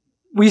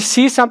we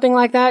see something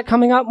like that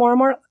coming up more and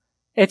more.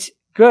 It's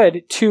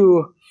good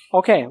to,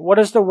 okay, what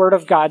does the Word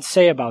of God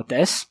say about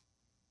this?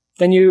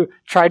 Then you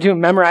try to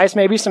memorize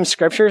maybe some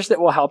scriptures that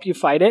will help you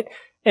fight it.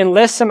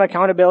 Enlist some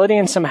accountability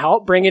and some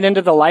help. Bring it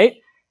into the light.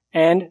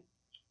 And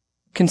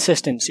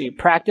consistency.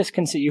 Practice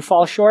consistency. You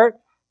fall short,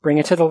 bring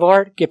it to the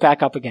Lord, get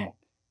back up again.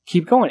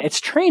 Keep going.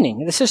 It's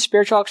training. This is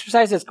spiritual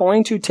exercise. It's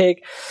going to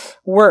take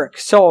work.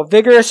 So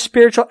vigorous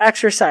spiritual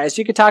exercise.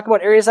 You could talk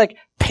about areas like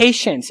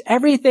patience.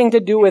 Everything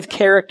to do with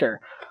character.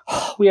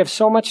 We have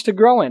so much to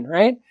grow in,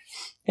 right?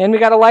 And we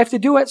got a life to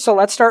do it, so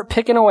let's start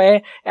picking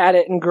away at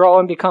it and grow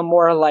and become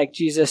more like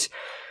Jesus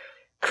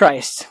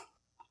Christ.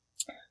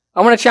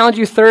 I want to challenge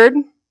you third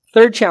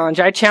challenge.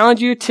 I challenge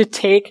you to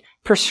take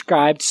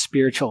prescribed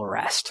spiritual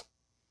rest.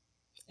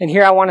 And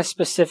here I want to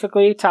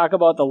specifically talk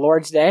about the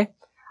Lord's Day.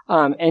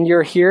 And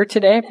you're here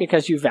today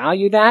because you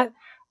value that.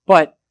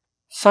 But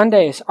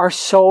Sundays are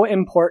so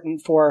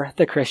important for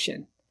the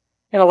Christian.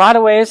 In a lot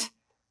of ways,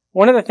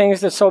 one of the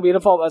things that's so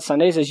beautiful about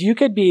Sundays is you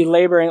could be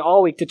laboring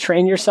all week to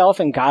train yourself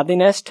in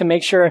godliness, to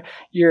make sure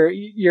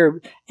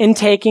you're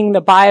intaking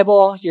the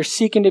Bible, you're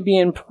seeking to be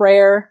in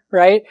prayer,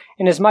 right?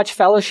 In as much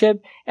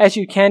fellowship as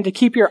you can to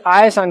keep your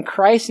eyes on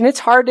Christ. And it's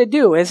hard to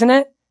do, isn't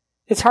it?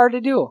 It's hard to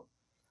do.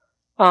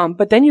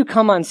 But then you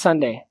come on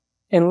Sunday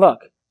and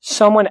look,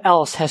 someone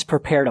else has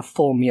prepared a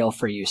full meal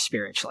for you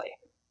spiritually,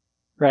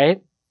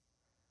 right?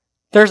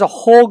 There's a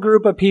whole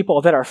group of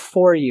people that are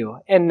for you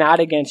and not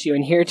against you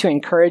and here to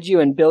encourage you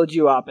and build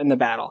you up in the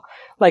battle.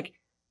 Like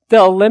the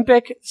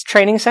Olympic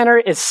Training Center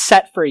is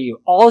set for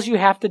you. All you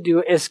have to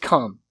do is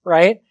come,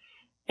 right?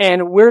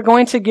 And we're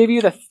going to give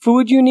you the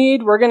food you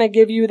need. We're going to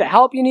give you the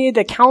help you need,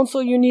 the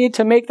counsel you need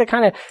to make the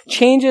kind of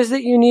changes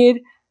that you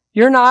need.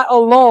 You're not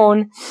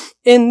alone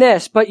in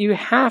this, but you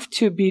have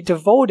to be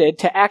devoted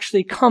to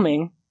actually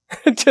coming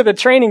to the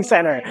training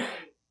center.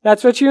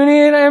 That's what you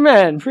need?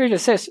 Amen. We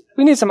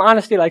need some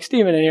honesty like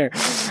Stephen in here.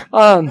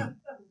 But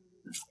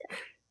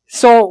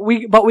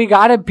we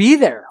gotta be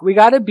there. We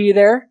gotta be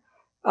there,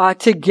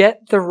 to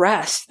get the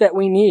rest that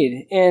we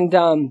need.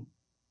 And,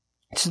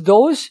 it's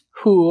those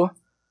who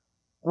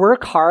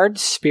work hard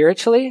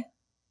spiritually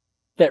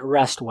that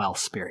rest well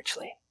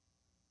spiritually.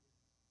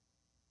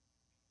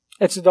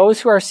 It's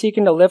those who are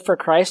seeking to live for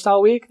Christ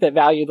all week that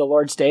value the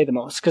Lord's Day the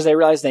most because they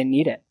realize they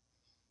need it.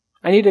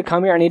 I need to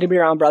come here. I need to be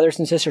around brothers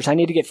and sisters. I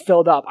need to get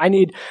filled up. I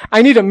need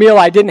a meal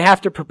I didn't have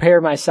to prepare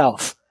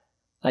myself.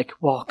 Like,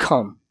 well,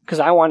 come,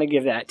 because I want to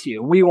give that to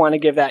you. We want to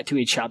give that to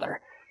each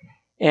other.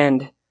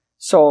 And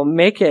so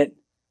make it,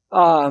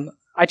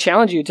 I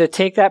challenge you to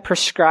take that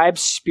prescribed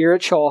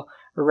spiritual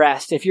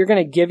rest. If you're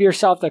going to give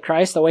yourself to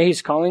Christ the way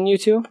He's calling you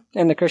to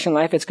in the Christian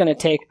life, it's going to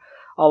take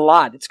a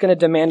lot. It's going to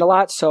demand a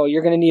lot. So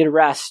you're going to need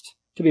rest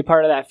to be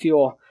part of that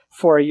fuel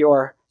for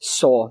your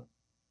soul.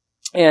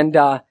 And,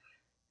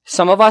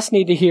 some of us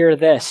need to hear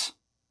this.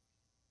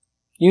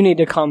 you need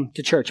to come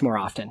to church more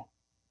often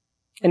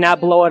and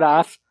not blow it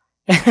off.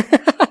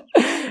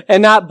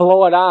 And not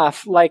blow it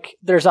off like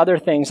there's other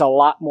things a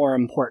lot more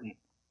important,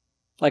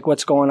 like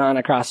what's going on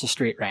across the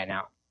street right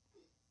now.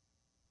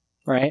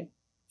 Right?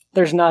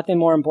 There's nothing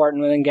more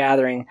important than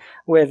gathering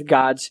with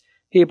God's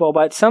people.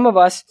 But some of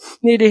us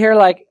need to hear,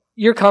 like,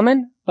 you're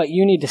coming, but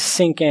you need to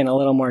sink in a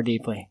little more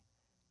deeply.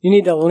 You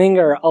need to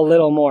linger a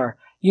little more.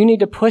 You need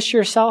to push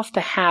yourself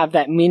to have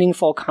that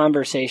meaningful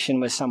conversation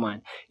with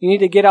someone. You need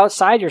to get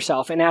outside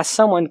yourself and ask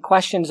someone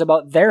questions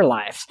about their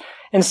lives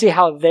and see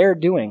how they're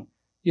doing.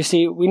 You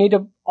see, we need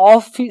to all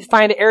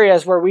find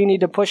areas where we need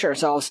to push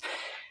ourselves.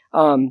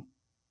 So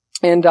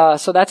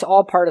that's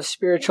all part of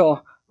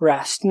spiritual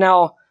rest.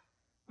 Now,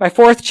 my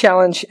fourth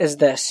challenge is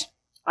this.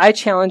 I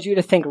challenge you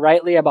to think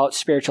rightly about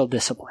spiritual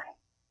discipline.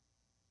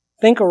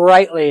 Think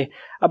rightly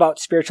about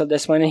spiritual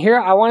discipline. And here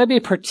I want to be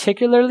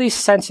particularly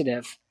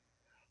sensitive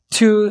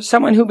to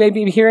someone who may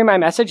be hearing my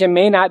message and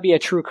may not be a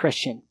true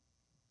Christian.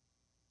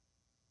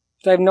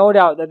 So I have no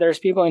doubt that there's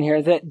people in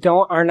here that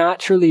are not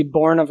truly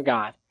born of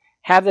God,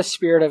 have the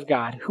Spirit of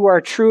God, who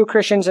are true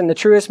Christians in the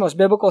truest, most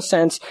biblical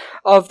sense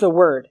of the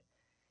word.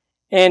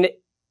 And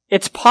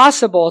it's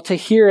possible to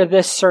hear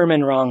this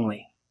sermon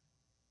wrongly.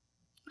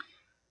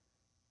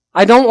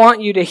 I don't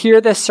want you to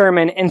hear this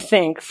sermon and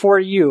think for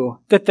you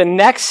that the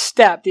next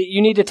step that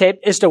you need to take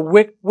is to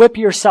whip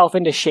yourself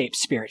into shape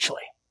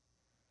spiritually.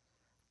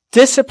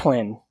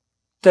 Discipline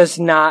does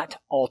not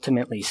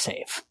ultimately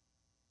save.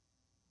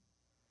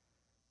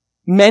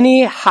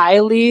 Many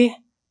highly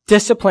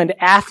disciplined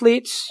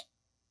athletes,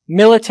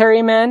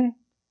 military men,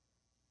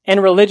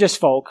 and religious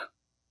folk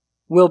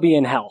will be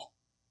in hell.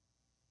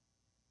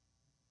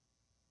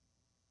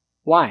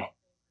 Why?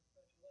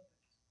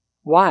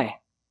 Why?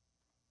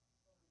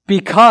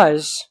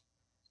 Because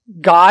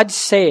God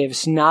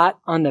saves not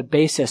on the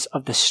basis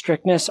of the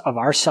strictness of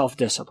our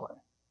self-discipline,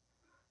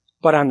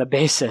 but on the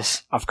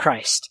basis of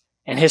Christ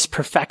and his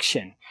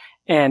perfection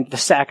and the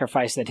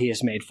sacrifice that he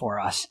has made for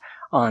us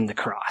on the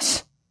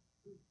cross.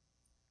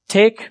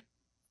 Take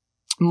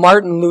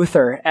Martin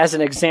Luther as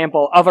an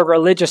example of a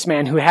religious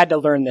man who had to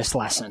learn this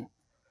lesson.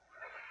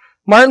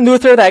 Martin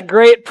Luther, that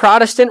great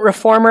Protestant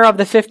reformer of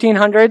the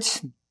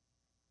 1500s,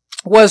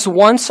 was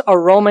once a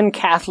Roman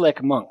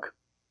Catholic monk.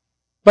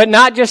 But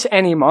not just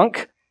any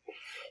monk.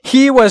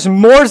 He was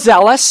more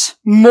zealous,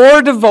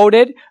 more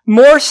devoted,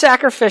 more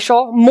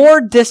sacrificial,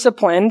 more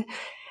disciplined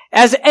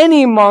as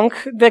any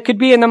monk that could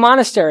be in the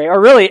monastery,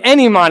 or really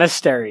any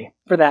monastery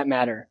for that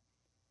matter.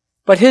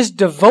 But his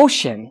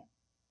devotion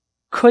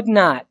could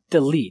not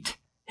delete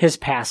his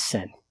past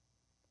sin.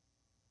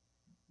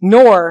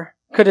 Nor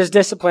could his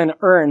discipline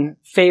earn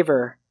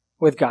favor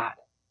with God.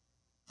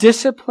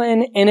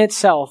 Discipline in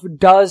itself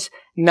does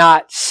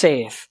not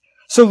save.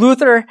 So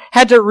Luther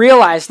had to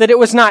realize that it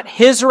was not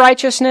his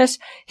righteousness,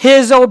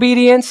 his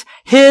obedience,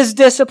 his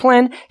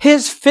discipline,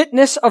 his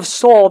fitness of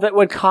soul that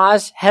would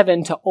cause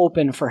heaven to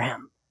open for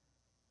him.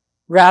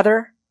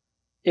 Rather,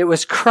 it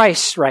was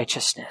Christ's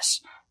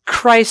righteousness,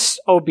 Christ's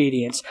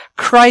obedience,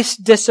 Christ's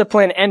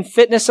discipline and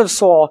fitness of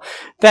soul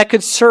that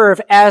could serve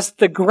as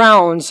the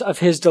grounds of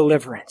his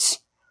deliverance.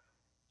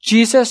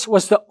 Jesus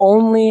was the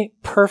only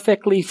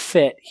perfectly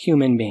fit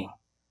human being.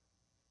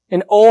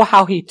 And oh,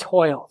 how he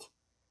toiled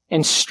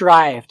and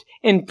strived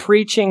in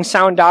preaching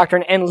sound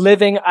doctrine and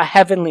living a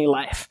heavenly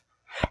life.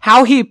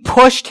 How he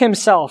pushed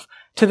himself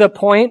to the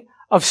point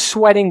of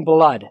sweating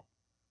blood.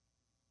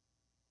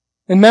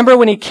 Remember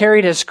when he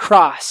carried his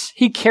cross,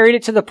 he carried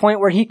it to the point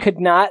where he could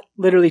not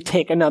literally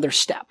take another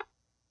step.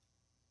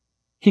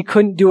 He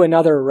couldn't do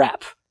another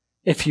rep,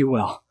 if you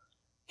will.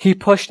 He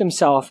pushed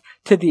himself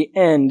to the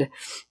end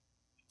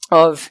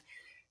of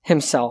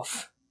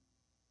himself.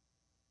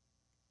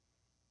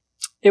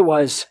 It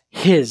was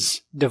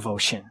his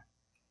devotion,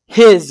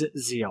 his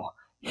zeal,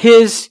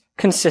 his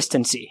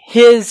consistency,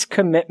 his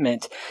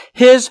commitment,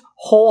 his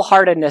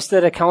wholeheartedness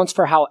that accounts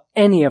for how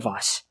any of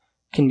us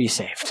can be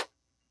saved.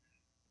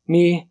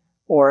 Me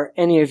or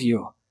any of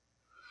you.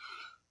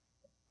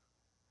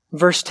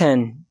 Verse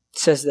 10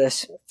 says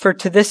this, "For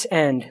to this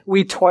end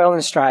we toil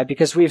and strive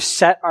because we've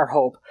set our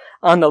hope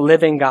on the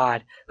living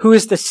God, who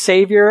is the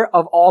Savior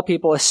of all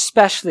people,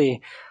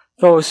 especially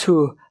those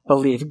who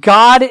believe."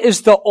 God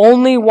is the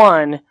only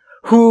one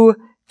who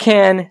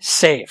can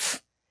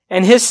save,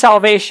 and his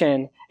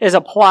salvation is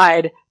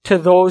applied to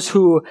those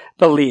who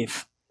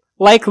believe.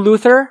 Like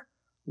Luther,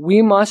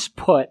 we must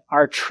put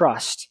our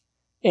trust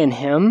in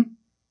him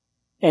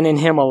and in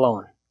him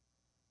alone.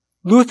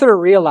 Luther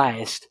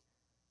realized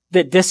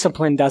that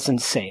discipline doesn't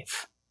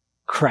save.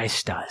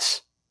 Christ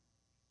does.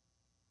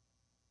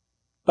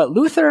 But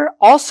Luther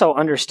also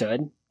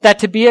understood that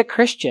to be a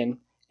Christian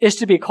is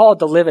to be called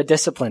to live a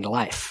disciplined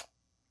life.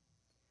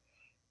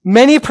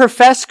 Many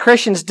professed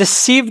Christians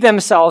deceive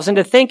themselves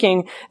into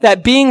thinking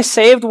that being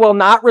saved will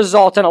not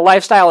result in a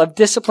lifestyle of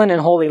discipline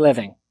and holy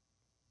living.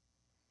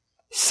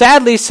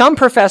 Sadly, some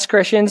professed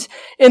Christians,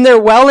 in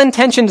their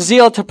well-intentioned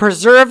zeal to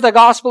preserve the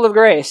gospel of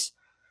grace,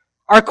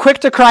 are quick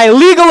to cry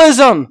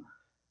legalism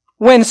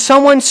when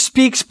someone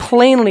speaks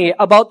plainly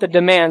about the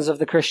demands of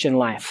the Christian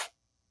life.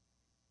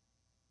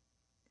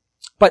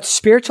 But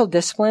spiritual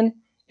discipline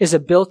is a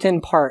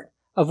built-in part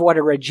of what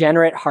a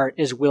regenerate heart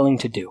is willing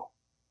to do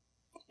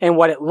and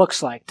what it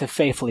looks like to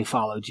faithfully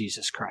follow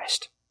Jesus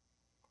Christ.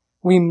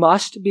 We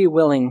must be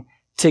willing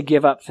to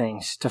give up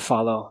things to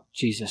follow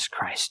Jesus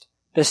Christ.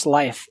 This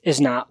life is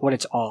not what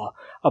it's all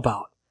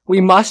about. We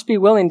must be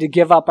willing to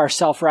give up our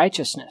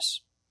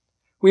self-righteousness.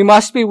 We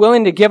must be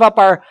willing to give up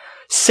our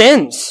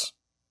sins.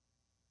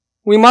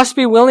 We must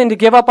be willing to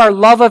give up our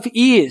love of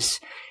ease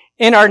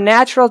and our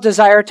natural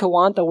desire to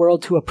want the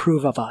world to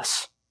approve of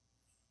us.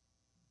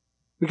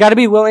 We got to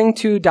be willing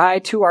to die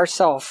to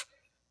ourselves.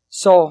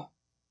 So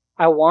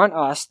I want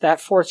us,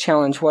 that fourth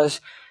challenge was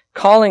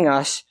calling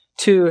us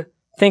to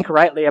think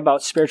rightly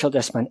about spiritual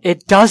discipline.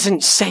 It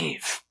doesn't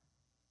save.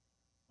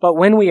 But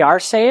when we are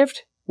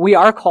saved, we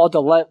are called to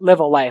live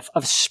a life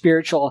of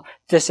spiritual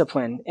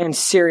discipline and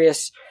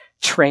serious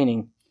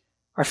training.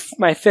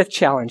 My fifth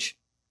challenge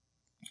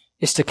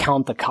is to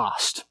count the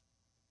cost.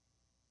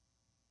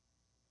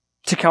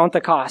 To count the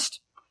cost.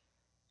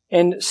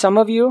 And few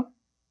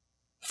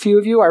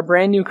of you are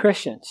brand new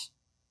Christians.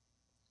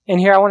 And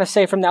here I want to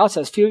say from the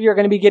outset, few of you are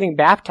going to be getting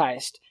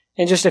baptized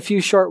in just a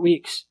few short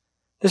weeks.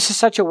 This is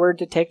such a word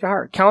to take to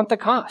heart. Count the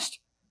cost.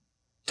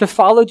 To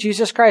follow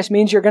Jesus Christ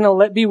means you're going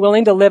to be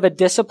willing to live a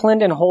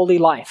disciplined and holy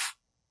life.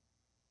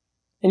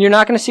 And you're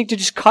not going to seek to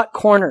just cut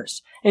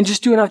corners and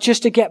just do enough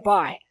just to get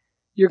by.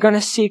 You're going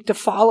to seek to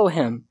follow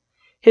him,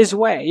 his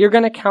way. You're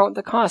going to count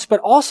the cost. But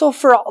also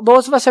for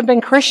those of us who have been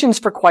Christians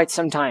for quite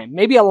some time,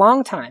 maybe a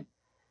long time,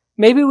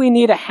 maybe we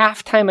need a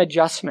halftime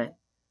adjustment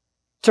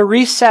to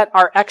reset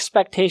our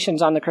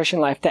expectations on the Christian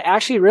life, to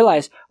actually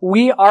realize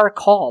we are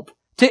called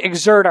to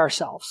exert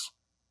ourselves,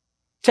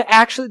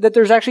 that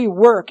there's actually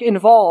work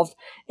involved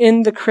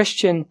in the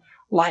Christian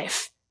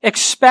life.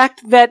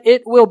 Expect that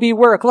it will be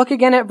work. Look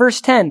again at verse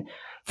 10.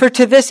 For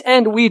to this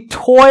end we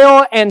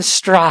toil and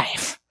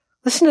strive.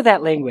 Listen to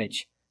that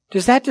language.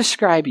 Does that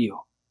describe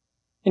you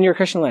in your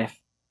Christian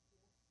life?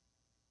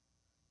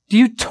 Do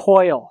you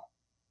toil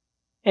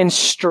and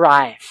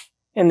strive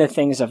in the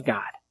things of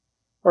God?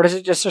 Or does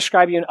it just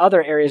describe you in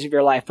other areas of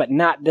your life, but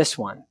not this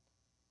one?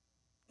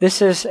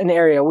 This is an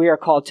area we are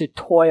called to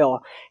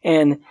toil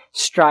and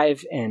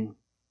strive in.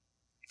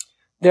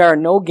 There are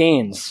no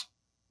gains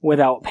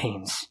without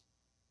pains.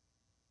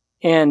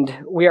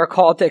 And we are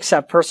called to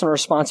accept personal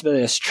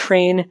responsibility.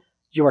 Train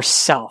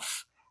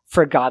yourself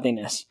for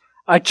godliness.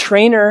 A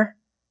trainer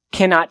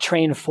cannot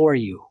train for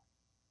you.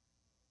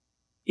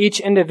 Each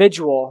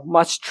individual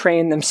must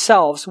train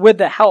themselves with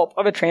the help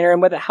of a trainer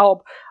and with the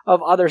help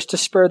of others to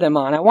spur them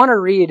on. I want to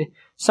read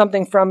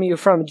something from you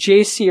from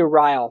J.C.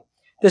 Ryle,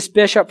 this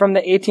bishop from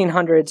the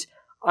 1800s.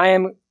 I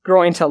am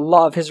growing to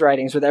love his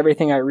writings with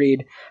everything I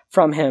read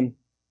from him.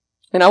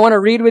 And I want to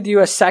read with you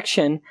a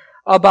section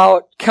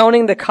about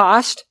counting the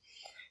cost,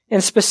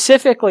 and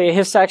specifically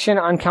his section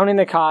on counting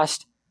the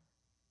cost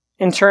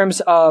in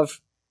terms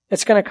of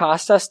it's going to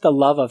cost us the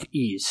love of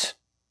ease.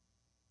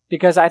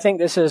 Because I think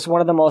this is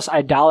one of the most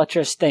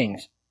idolatrous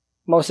things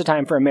most of the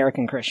time for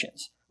American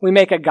Christians. We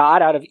make a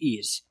God out of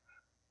ease.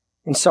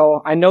 And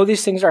so I know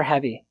these things are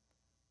heavy,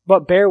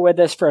 but bear with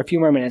us for a few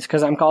more minutes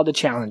because I'm called to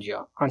challenge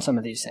you on some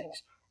of these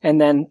things.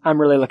 And then I'm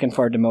really looking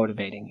forward to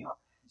motivating you.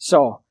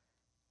 So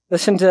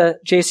listen to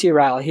J.C.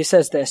 Ryle. He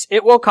says this: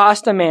 it will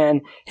cost a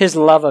man his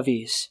love of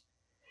ease.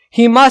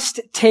 He must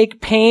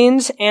take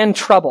pains and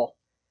trouble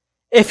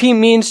if he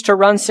means to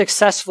run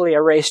successfully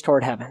a race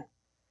toward heaven.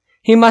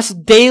 He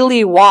must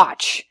daily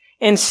watch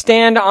and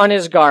stand on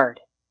his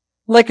guard,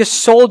 like a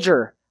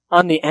soldier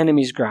on the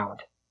enemy's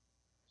ground.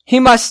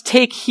 He must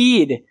take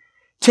heed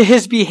to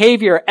his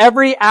behavior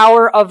every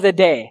hour of the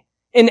day,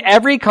 in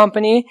every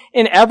company,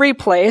 in every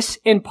place,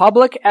 in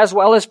public as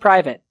well as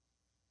private,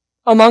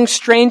 among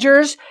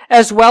strangers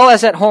as well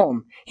as at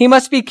home. He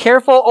must be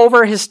careful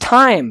over his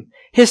time,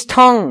 his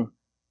tongue,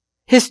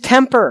 his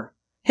temper,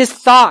 his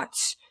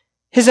thoughts,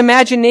 his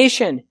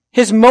imagination,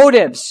 his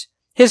motives,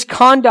 his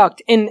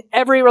conduct in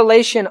every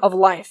relation of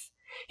life.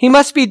 He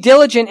must be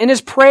diligent in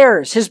his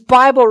prayers, his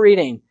Bible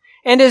reading,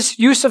 and his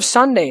use of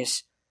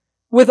Sundays,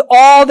 with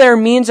all their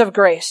means of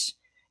grace.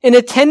 In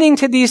attending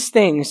to these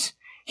things,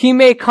 he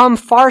may come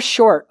far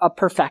short of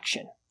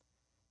perfection,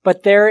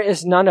 but there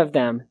is none of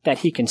them that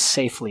he can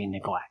safely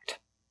neglect.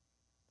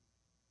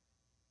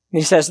 And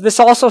he says, this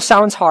also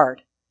sounds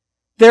hard.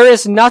 There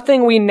is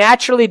nothing we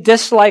naturally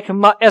dislike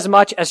as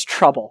much as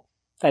trouble.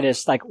 That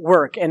is, like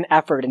work and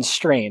effort and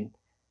strain.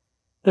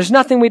 There's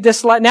nothing we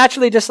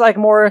naturally dislike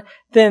more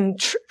than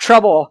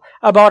trouble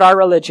about our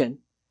religion.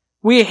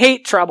 We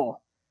hate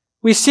trouble.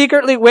 We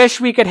secretly wish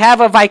we could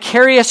have a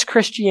vicarious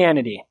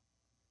Christianity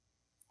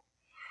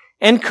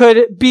and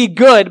could be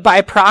good by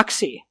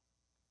proxy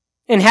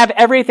and have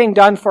everything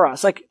done for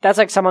us. That's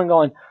like someone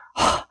going,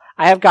 oh,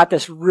 I have got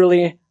this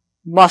really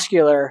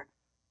muscular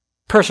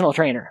personal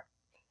trainer.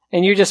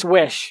 And you just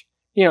wish,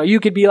 you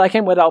could be like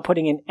him without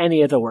putting in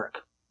any of the work.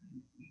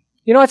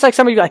 It's like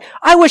somebody be like,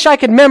 I wish I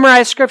could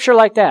memorize scripture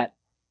like that.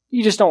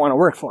 You just don't want to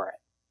work for it.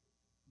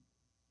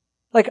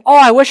 Like,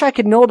 I wish I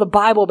could know the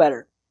Bible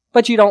better.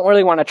 But you don't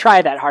really want to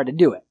try that hard to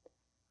do it.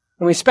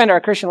 And we spend our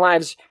Christian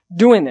lives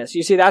doing this.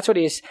 You see, that's what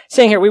he's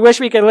saying here. We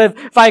wish we could live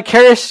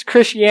vicarious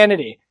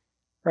Christianity,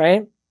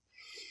 right?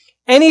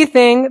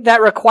 Anything that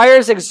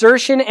requires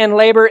exertion and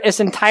labor is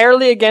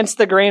entirely against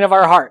the grain of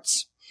our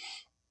hearts.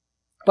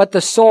 But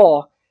the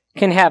soul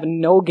can have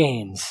no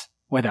gains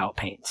without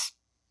pains.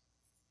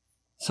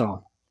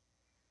 So,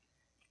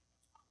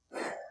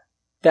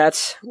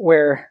 that's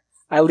where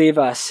I leave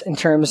us in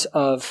terms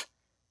of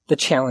the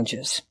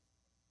challenges.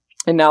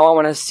 And now I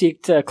want to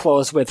seek to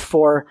close with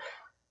 4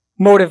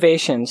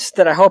 motivations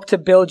that I hope to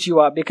build you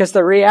up, because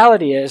the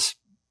reality is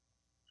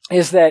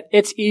that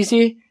it's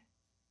easy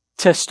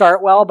to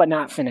start well but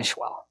not finish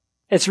well.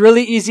 It's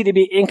really easy to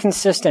be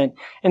inconsistent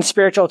in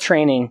spiritual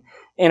training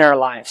in our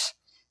lives.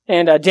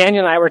 And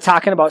Daniel and I were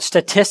talking about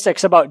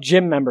statistics about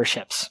gym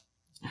memberships.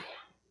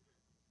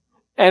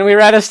 And we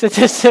read a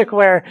statistic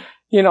where,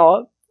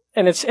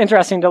 and it's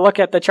interesting to look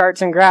at the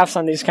charts and graphs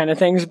on these kind of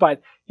things,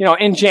 but,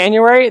 in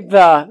January,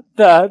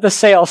 the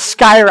sales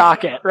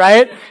skyrocket,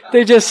 right?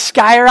 They just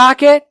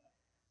skyrocket.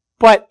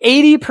 But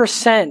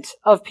 80%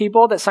 of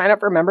people that sign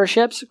up for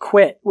memberships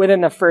quit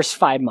within the first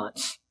 5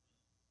 months.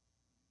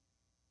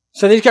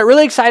 So they just get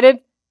really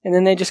excited, and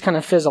then they just kind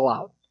of fizzle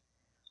out.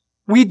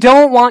 We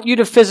don't want you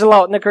to fizzle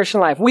out in the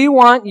Christian life. We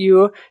want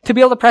you to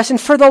be able to press in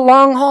for the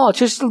long haul,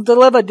 just to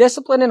live a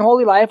disciplined and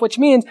holy life, which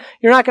means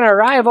you're not going to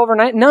arrive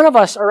overnight. None of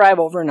us arrive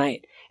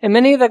overnight. And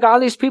many of the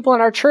godliest people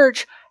in our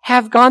church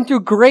have gone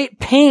through great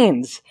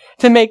pains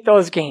to make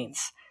those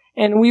gains.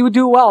 And we would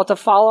do well to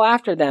follow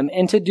after them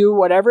and to do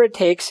whatever it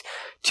takes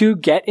to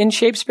get in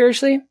shape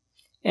spiritually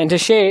and to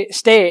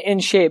stay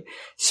in shape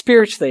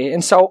spiritually.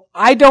 And so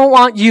I don't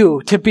want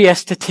you to be a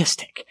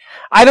statistic.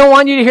 I don't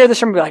want you to hear this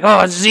from me like,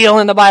 oh, zeal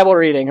in the Bible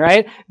reading,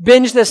 right?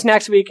 Binge this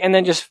next week and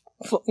then just,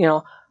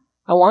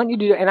 I want you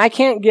to, and I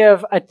can't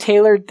give a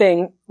tailored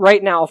thing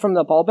right now from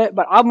the pulpit,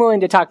 but I'm willing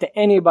to talk to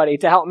anybody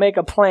to help make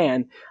a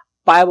plan,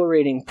 Bible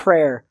reading,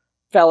 prayer,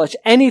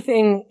 fellowship,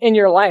 anything in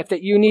your life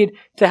that you need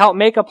to help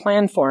make a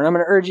plan for. And I'm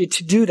going to urge you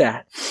to do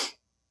that.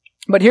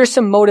 But here's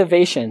some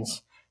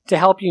motivations to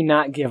help you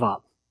not give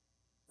up,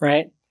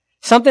 right?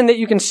 Something that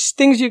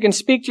things you can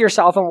speak to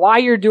yourself and why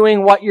you're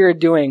doing what you're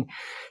doing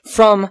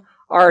from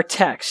our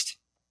text.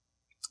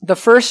 The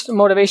first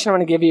motivation I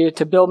want to give you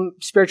to build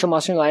spiritual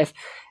muscle in your life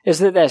is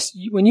that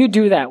when you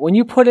do that, when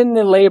you put in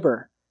the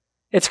labor,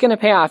 it's going to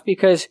pay off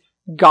because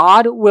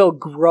God will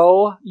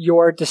grow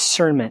your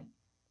discernment,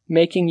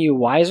 making you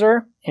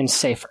wiser and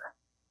safer.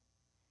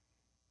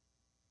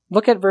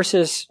 Look at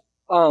verses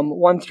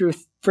 1 through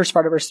first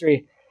part of verse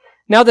 3.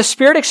 Now the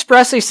Spirit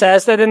expressly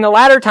says that in the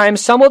latter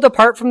times some will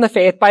depart from the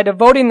faith by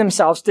devoting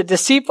themselves to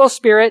deceitful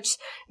spirits,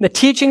 the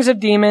teachings of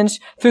demons,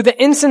 through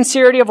the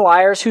insincerity of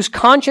liars, whose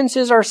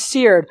consciences are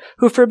seared,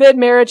 who forbid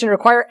marriage and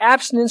require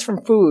abstinence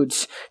from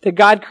foods that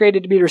God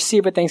created to be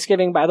received with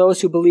thanksgiving by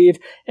those who believe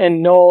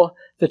and know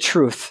the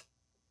truth.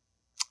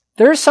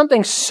 There is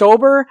something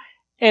sober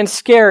and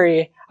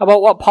scary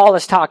about what Paul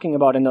is talking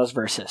about in those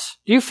verses.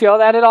 Do you feel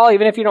that at all,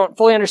 even if you don't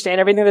fully understand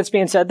everything that's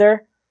being said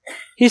there?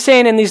 He's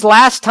saying in these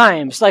last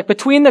times, like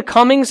between the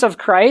comings of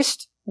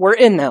Christ, we're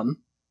in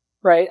them,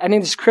 right? I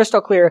think this is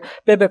crystal clear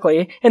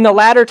biblically. In the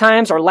latter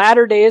times or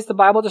latter days, the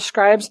Bible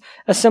describes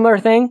a similar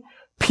thing.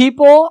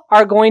 People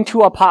are going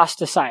to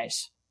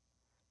apostatize.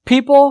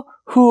 People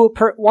who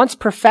once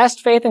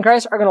professed faith in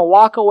Christ are going to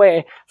walk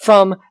away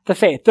from the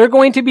faith. They're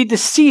going to be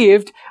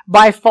deceived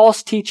by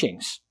false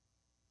teachings.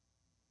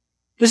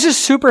 This is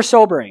super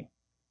sobering.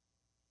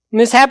 And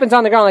this happens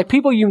on the ground, like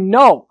people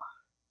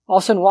all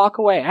of a sudden walk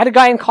away. I had a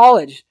guy in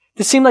college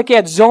that seemed like he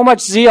had so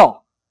much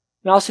zeal.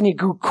 And all of a sudden he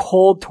grew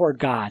cold toward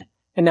God.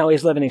 And now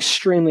he's living an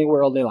extremely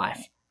worldly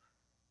life.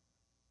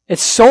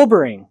 It's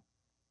sobering.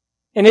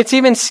 And it's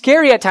even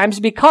scary at times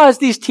because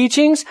these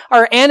teachings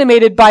are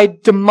animated by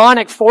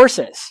demonic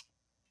forces.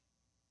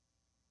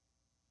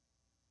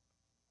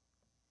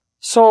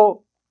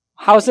 So,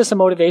 how is this a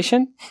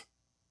motivation?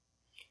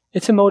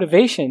 It's a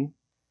motivation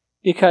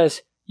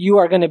because you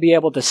are going to be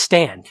able to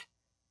stand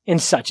in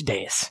such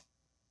days.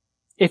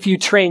 If you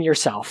train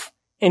yourself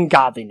in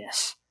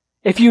godliness.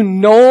 If you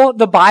know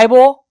the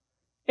Bible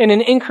in an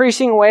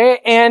increasing way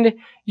and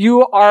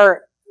you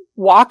are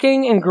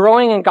walking and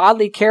growing in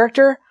godly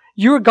character,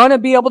 you're going to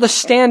be able to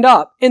stand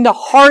up in the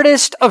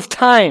hardest of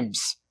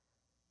times.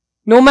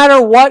 No matter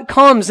what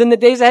comes in the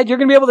days ahead, you're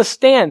going to be able to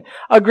stand.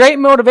 A great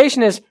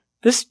motivation is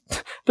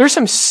there's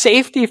some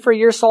safety for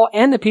your soul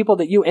and the people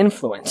that you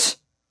influence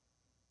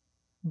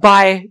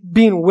by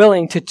being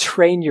willing to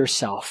train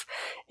yourself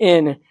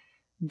in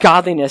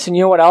godliness. And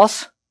you know what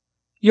else?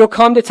 You'll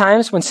come to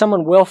times when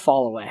someone will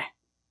fall away.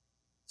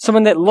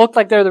 Someone that looked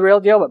like they're the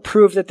real deal but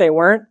proved that they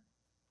weren't.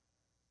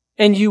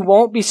 And you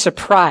won't be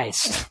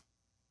surprised.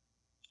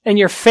 And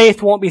your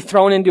faith won't be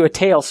thrown into a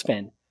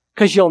tailspin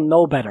because you'll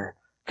know better.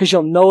 Because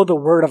you'll know the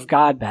Word of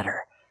God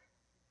better.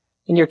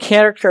 And your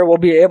character will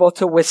be able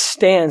to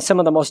withstand some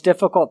of the most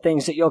difficult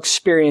things that you'll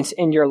experience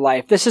in your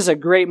life. This is a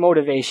great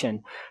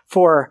motivation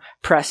for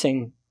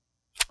pressing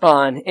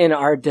on in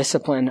our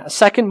discipline. A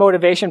second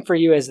motivation for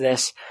you is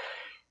this.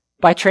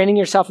 by training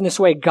yourself in this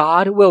way,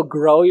 God will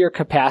grow your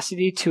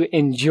capacity to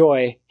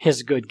enjoy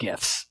his good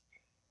gifts.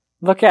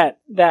 Look at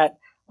that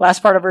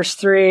last part of verse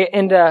 3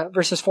 into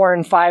verses 4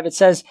 and 5. It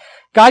says,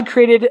 God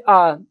created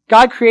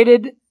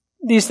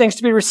these things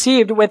to be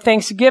received with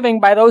thanksgiving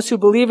by those who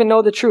believe and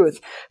know the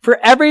truth. For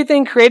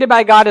everything created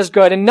by God is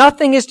good, and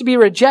nothing is to be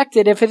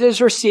rejected if it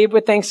is received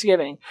with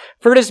thanksgiving.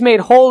 For it is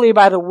made holy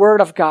by the word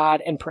of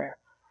God and prayer.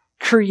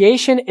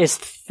 Creation is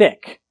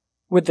thick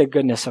with the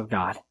goodness of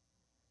God.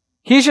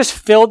 He's just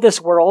filled this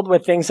world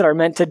with things that are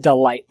meant to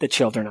delight the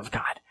children of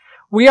God.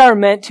 We are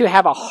meant to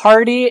have a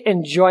hearty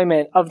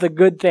enjoyment of the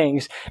good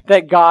things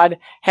that God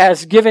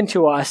has given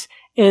to us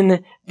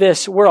in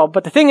this world.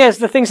 But the thing is,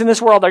 the things in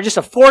this world are just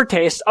a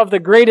foretaste of the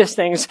greatest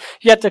things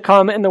yet to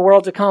come in the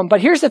world to come.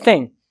 But here's the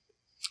thing.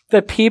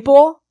 The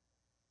people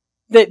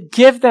that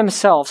give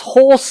themselves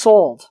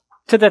whole-souled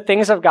to the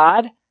things of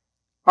God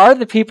are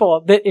the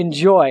people that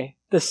enjoy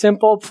the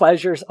simple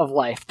pleasures of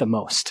life the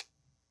most.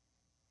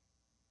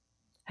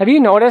 Have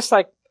you noticed,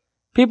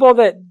 people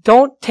that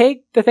don't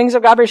take the things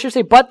of God very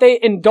seriously, but they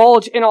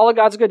indulge in all of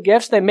God's good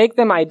gifts, they make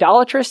them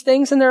idolatrous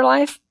things in their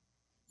life.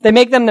 They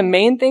make them the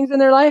main things in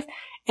their life.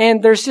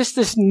 And there's just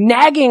this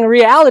nagging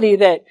reality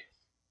that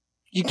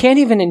you can't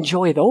even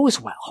enjoy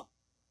those well.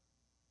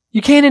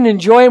 You can't even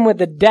enjoy them with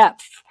the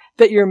depth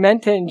that you're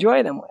meant to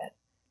enjoy them with.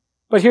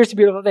 But here's the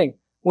beautiful thing.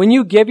 When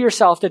you give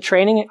yourself to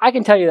training, I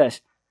can tell you this.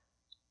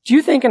 Do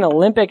you think an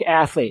Olympic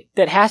athlete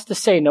that has to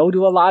say no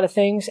to a lot of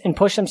things and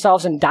push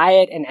themselves in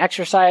diet and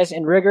exercise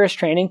and rigorous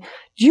training,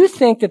 do you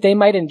think that they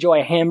might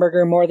enjoy a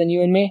hamburger more than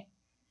you and me?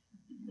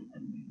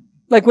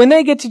 When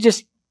they get to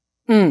just,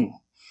 when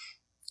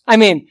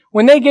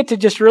they get to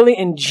just really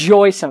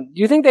enjoy something,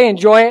 do you think they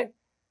enjoy it?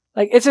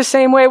 It's the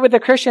same way with the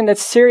Christian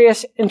that's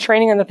serious in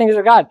training in the things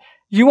of God.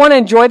 You want to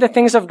enjoy the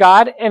things of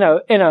God in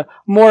a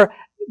more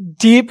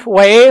deep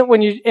way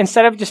when you,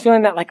 instead of just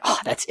feeling that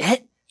that's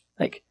it?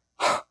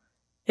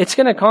 It's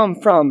going to come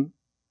from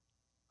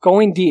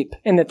going deep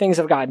in the things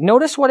of God.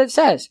 Notice what it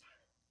says.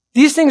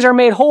 These things are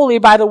made holy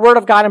by the word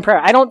of God and prayer.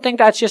 I don't think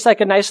that's just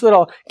a nice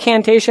little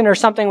cantation or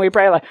something we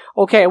pray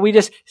okay, we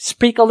just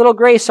speak a little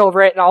grace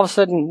over it and all of a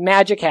sudden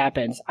magic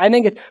happens. I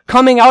think it's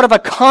coming out of a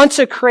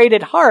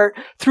consecrated heart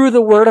through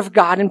the word of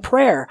God and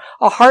prayer.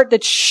 A heart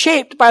that's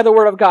shaped by the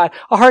word of God.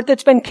 A heart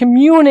that's been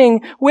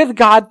communing with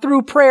God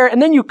through prayer.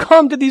 And then you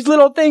come to these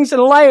little things in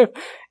life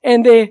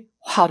and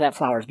wow, that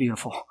flower is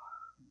beautiful.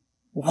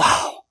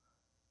 Wow.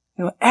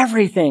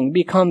 Everything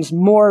becomes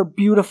more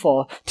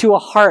beautiful to a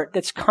heart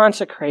that's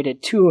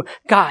consecrated to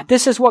God.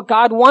 This is what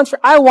God wants.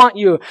 I want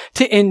you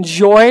to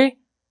enjoy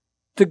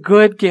the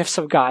good gifts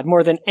of God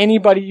more than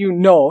anybody you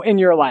know in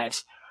your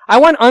lives. I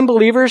want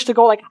unbelievers to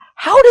go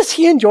how does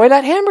he enjoy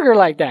that hamburger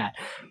like that?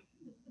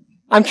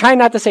 I'm trying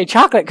not to say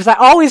chocolate because I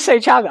always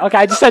say chocolate. Okay,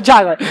 I just said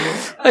chocolate.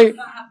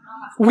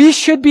 We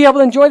should be able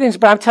to enjoy things,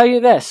 but I'm telling you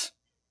this.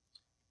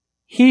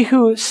 He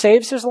who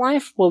saves his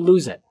life will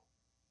lose it.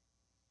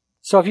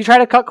 So if you try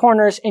to cut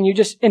corners and you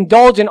just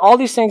indulge in all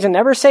these things and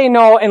never say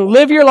no and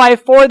live your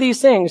life for these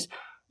things,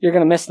 you're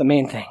going to miss the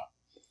main thing.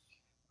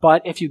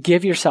 But if you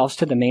give yourselves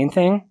to the main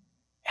thing,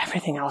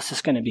 everything else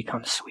is going to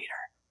become sweeter.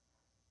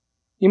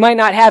 You might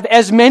not have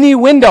as many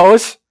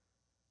windows,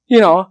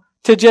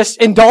 to just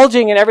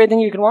indulging in everything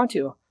you can want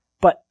to,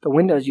 but the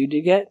windows you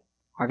do get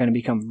are going to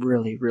become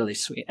really, really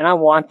sweet. And I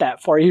want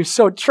that for you.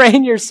 So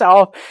train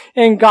yourself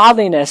in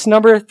godliness.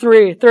 Number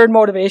 3, third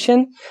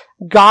motivation,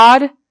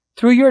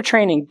 through your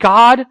training,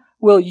 God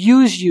will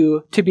use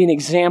you to be an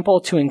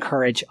example to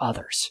encourage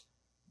others.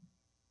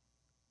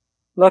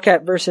 Look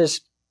at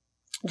verses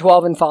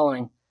 12 and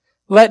following.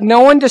 Let no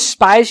one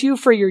despise you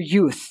for your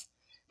youth,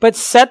 but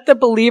set the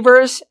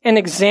believers an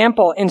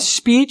example in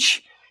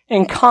speech,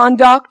 in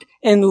conduct,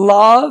 in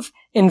love,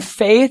 in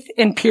faith,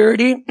 in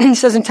purity. He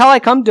says, until I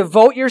come,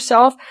 devote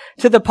yourself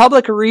to the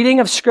public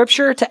reading of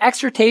Scripture, to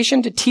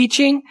exhortation, to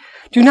teaching.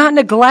 Do not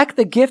neglect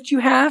the gift you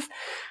have,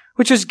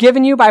 which was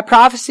given you by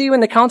prophecy when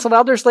the council of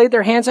elders laid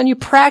their hands on you.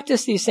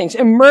 Practice these things.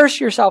 Immerse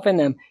yourself in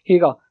them. Here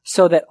you go.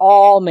 So that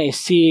all may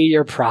see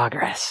your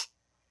progress.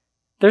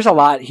 There's a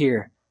lot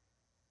here.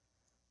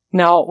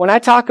 Now, when I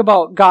talk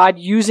about God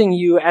using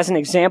you as an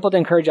example to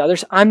encourage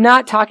others, I'm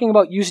not talking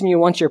about using you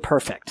once you're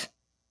perfect,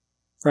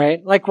 right?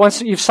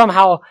 Once you've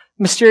somehow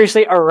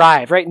mysteriously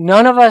arrived, right?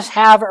 None of us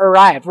have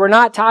arrived. We're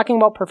not talking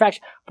about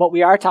perfection, but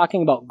we are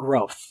talking about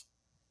growth.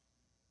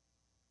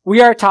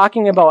 We are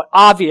talking about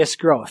obvious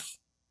growth.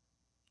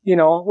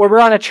 Where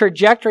we're on a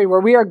trajectory where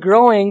we are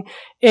growing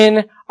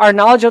in our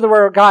knowledge of the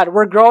Word of God.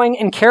 We're growing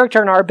in character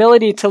and our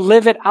ability to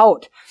live it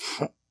out.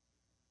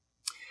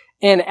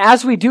 And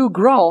as we do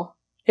grow,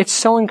 it's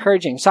so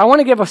encouraging. So I want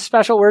to give a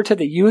special word to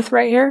the youth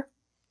right here.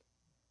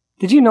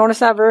 Did you notice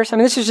that verse?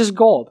 This is just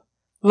gold.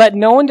 Let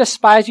no one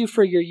despise you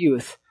for your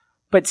youth,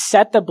 but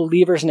set the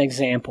believers an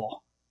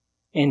example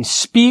in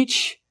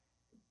speech,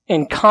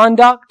 in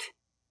conduct,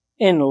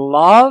 in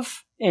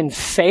love, in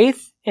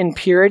faith, in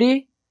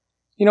purity.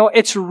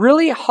 It's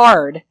really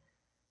hard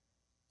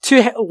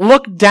to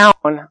look down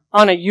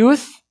on a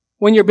youth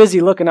when you're busy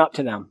looking up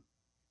to them.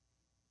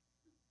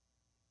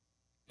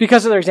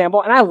 because of their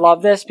example. And I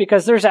love this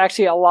because there's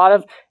actually a lot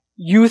of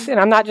youth, and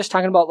I'm not just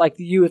talking about like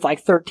the youth,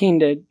 like 13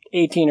 to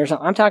 18 or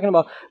something. I'm talking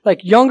about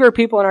like younger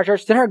people in our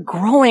church that are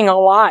growing a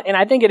lot. And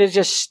I think it is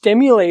just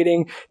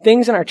stimulating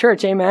things in our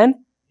church. Amen.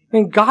 I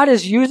mean, God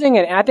is using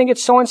it. And I think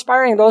it's so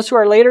inspiring. Those who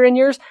are later in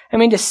years, I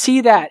mean, to see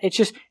that,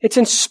 it's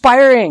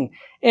inspiring.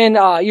 And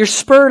you're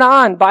spurred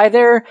on by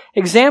their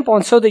example.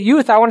 And so the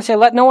youth, I want to say,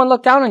 let no one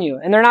look down on you.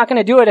 And they're not going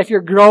to do it if you're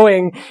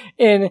growing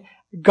in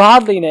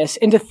godliness.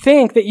 And to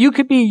think that you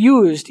could be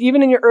used,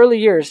 even in your early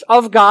years,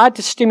 of God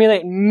to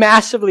stimulate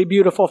massively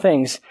beautiful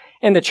things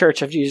in the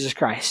church of Jesus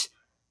Christ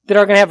that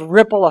are going to have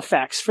ripple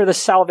effects for the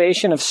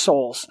salvation of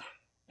souls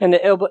and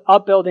the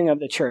upbuilding of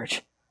the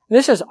church.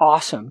 This is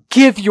awesome.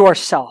 Give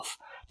yourself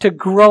to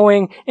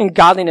growing in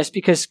godliness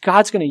because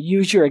God's going to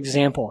use your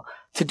example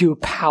to do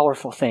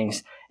powerful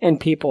things in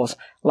people's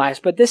lives.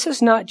 But this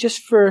is not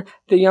just for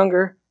the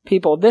younger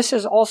people. This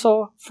is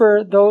also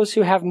for those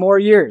who have more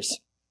years,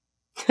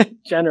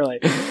 generally.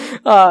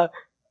 I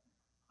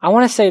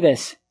want to say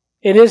this.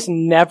 It is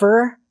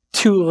never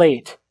too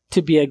late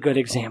to be a good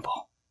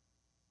example.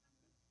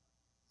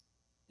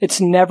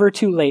 It's never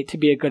too late to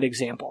be a good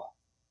example.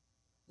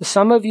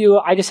 Some of you,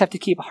 I just have to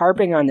keep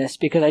harping on this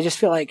because I just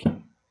feel like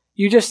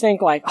you just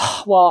think like,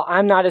 oh, well,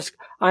 I'm not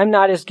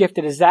as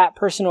gifted as that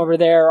person over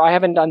there, or I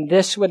haven't done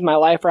this with my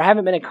life, or I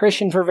haven't been a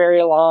Christian for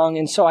very long,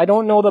 and so I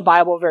don't know the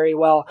Bible very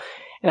well.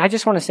 And I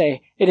just want to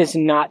say, it is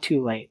not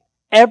too late.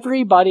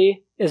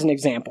 Everybody is an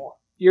example.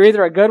 You're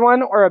either a good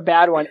one or a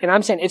bad one. And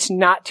I'm saying it's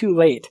not too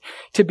late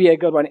to be a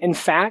good one. In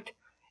fact,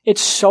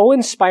 it's so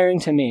inspiring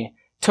to me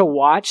to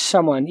watch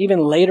someone, even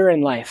later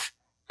in life,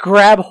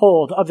 grab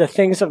hold of the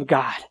things of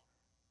God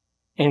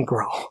and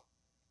grow.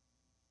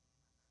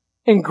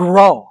 And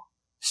grow.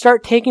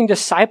 Start taking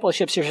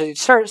discipleship seriously.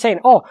 Start saying,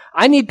 oh,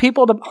 I need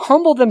people to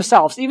humble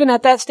themselves, even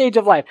at that stage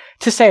of life,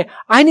 to say,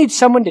 I need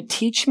someone to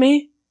teach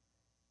me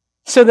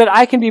so that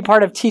I can be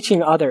part of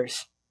teaching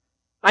others.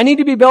 I need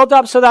to be built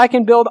up so that I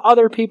can build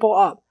other people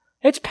up.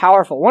 It's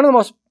powerful. One of the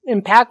most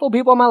impactful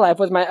people in my life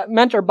was my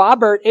mentor,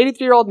 Bob Burt,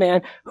 83-year-old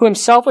man, who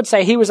himself would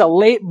say he was a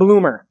late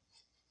bloomer.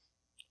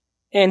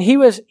 And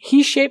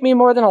he shaped me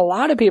more than a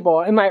lot of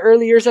people in my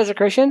early years as a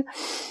Christian.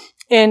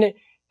 And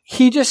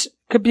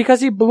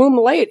because he bloomed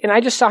late. And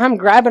I just saw him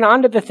grabbing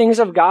onto the things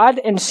of God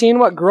and seeing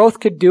what growth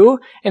could do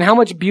and how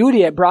much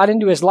beauty it brought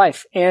into his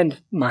life and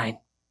mine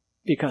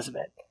because of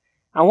it.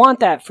 I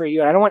want that for you.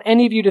 And I don't want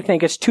any of you to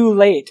think it's too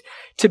late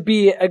to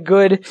be a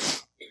good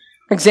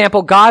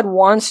example. God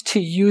wants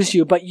to use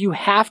you, but you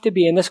have to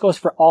be, and this goes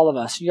for all of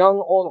us, young,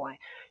 old,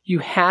 you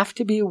have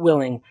to be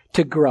willing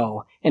to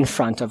grow in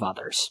front of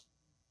others.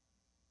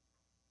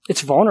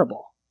 It's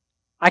vulnerable.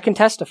 I can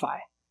testify.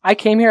 I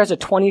came here as a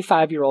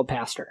 25-year-old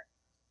pastor.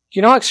 Do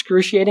you know how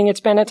excruciating it's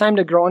been at times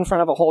to grow in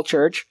front of a whole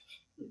church?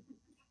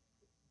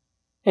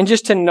 And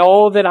just to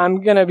know that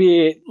I'm going to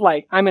be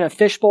like, I'm in a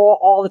fishbowl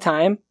all the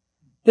time.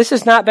 This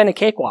has not been a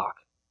cakewalk.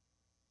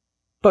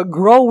 But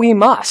grow we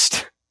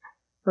must,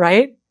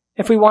 right?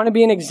 If we want to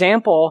be an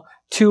example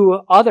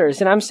to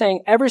others. And I'm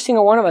saying every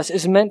single one of us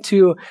is meant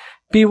to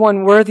be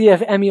one worthy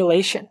of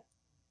emulation,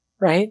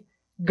 right?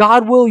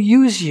 God will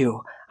use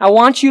you. I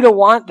want you to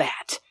want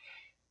that.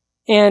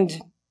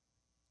 And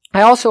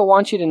I also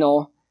want you to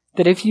know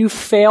that if you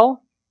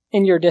fail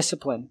in your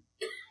discipline,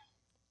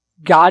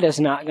 God is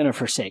not going to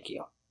forsake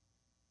you.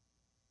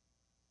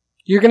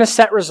 You're going to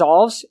set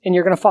resolves and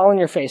you're going to fall on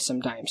your face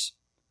sometimes.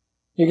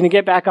 You're going to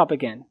get back up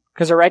again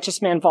because a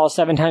righteous man falls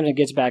 7 times and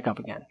gets back up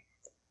again.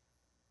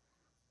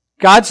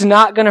 God's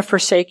not going to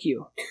forsake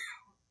you.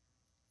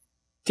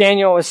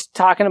 Daniel was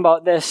talking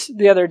about this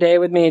the other day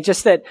with me,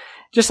 just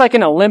like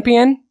an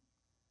Olympian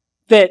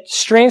that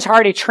strains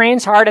hard, he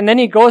trains hard, and then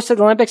he goes to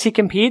the Olympics, he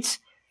competes,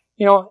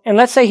 and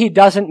let's say he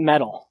doesn't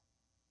medal.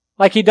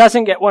 Like he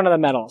doesn't get one of the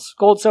medals,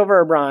 gold, silver,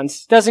 or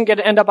bronze, doesn't get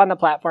to end up on the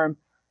platform.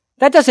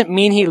 That doesn't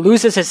mean he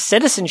loses his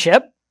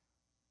citizenship.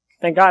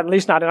 Thank God, at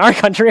least not in our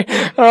country.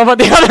 I don't know about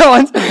the other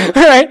ones,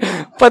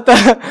 right? But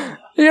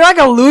you're not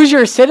going to lose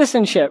your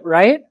citizenship,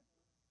 right?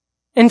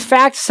 In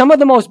fact, some of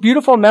the most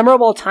beautiful,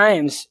 memorable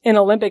times in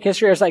Olympic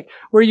history is like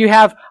where you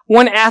have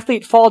one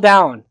athlete fall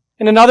down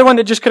and another one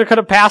that just could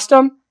have passed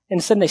them,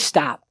 and suddenly they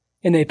stop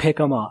and they pick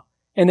them up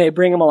and they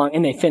bring them along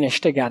and they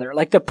finish together.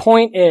 Like the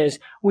point is,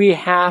 we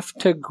have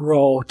to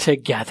grow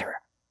together.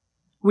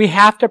 We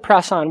have to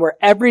press on where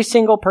every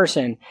single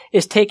person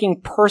is taking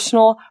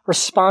personal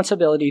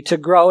responsibility to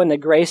grow in the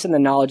grace and the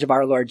knowledge of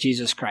our Lord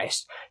Jesus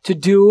Christ, to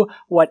do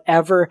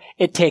whatever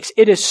it takes.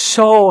 It is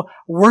so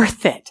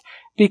worth it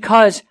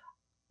because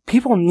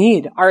people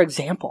need our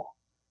example.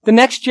 The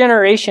next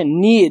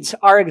generation needs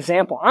our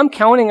example. I'm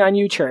counting on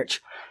you, church,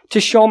 to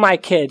show my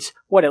kids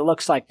what it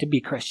looks like to be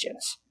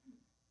Christians,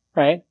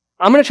 right?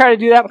 I'm going to try to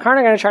do that. McCartney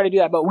are going to try to do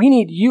that, but we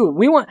need you.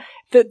 We want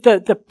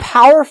the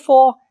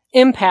powerful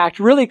impact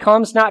really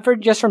comes not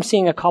just from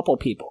seeing a couple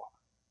people,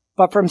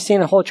 but from seeing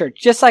the whole church.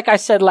 Just like I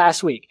said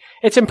last week,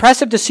 it's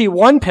impressive to see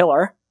one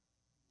pillar.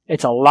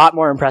 It's a lot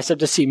more impressive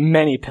to see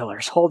many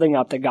pillars holding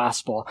up the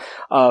gospel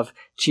of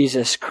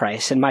Jesus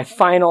Christ. And my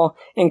final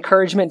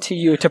encouragement to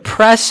you to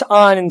press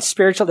on in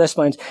spiritual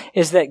disciplines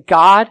is that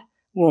God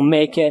will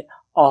make it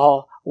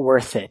all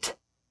worth it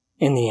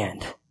in the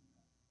end.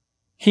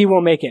 He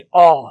will make it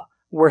all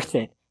worth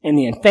it in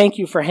the end. Thank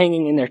you for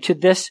hanging in there to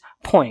this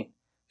point.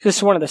 This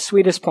is one of the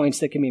sweetest points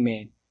that can be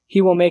made. He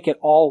will make it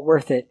all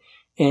worth it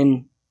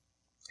in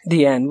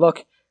the end.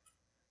 Look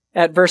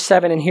at verse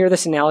 7 and hear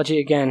this analogy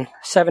again,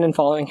 7 and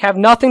following. Have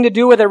nothing to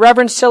do with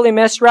irreverent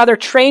silliness, rather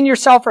train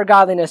yourself for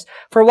godliness.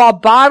 For while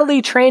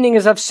bodily training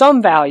is of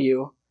some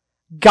value,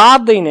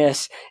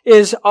 godliness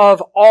is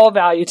of all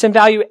value. It's in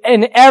value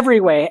in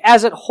every way,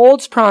 as it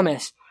holds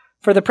promise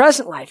for the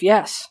present life,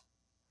 yes,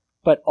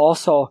 but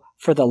also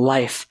for the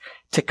life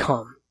to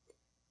come.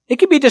 It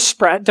can be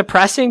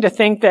depressing to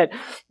think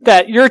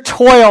that your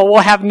toil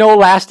will have no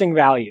lasting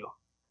value.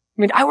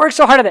 I mean, I worked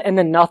so hard at it and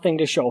then nothing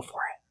to show for it.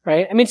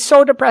 Right? I mean, it's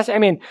so depressing. I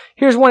mean,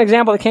 here's one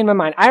example that came to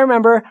my mind. I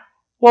remember,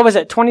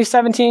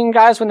 2017,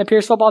 guys, when the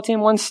Pierce football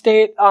team won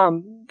state,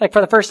 for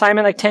the first time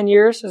in 10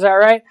 years. Is that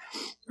right?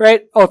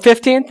 Right?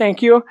 15.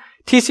 Thank you.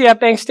 TCF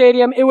Bank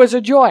Stadium. It was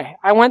a joy.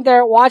 I went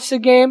there, watched the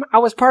game. I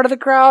was part of the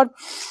crowd,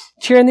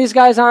 cheering these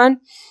guys on.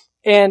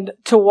 And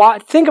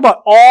think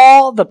about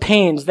all the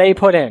pains they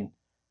put in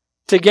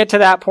to get to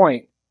that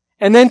point.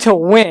 And then to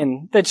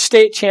win the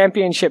state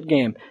championship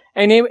game.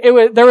 And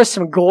there was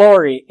some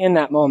glory in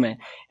that moment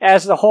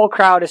as the whole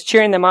crowd is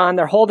cheering them on.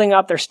 They're holding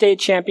up their state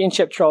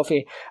championship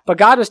trophy. But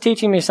God was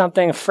teaching me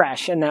something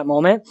fresh in that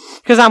moment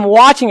because I'm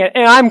watching it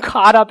and I'm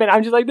caught up and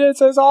I'm just like, this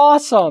is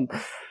awesome.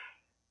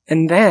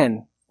 And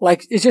then,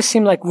 it just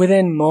seemed like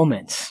within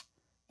moments,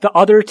 the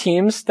other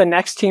teams, the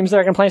next teams that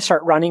are going to play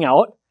start running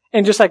out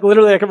and just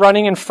literally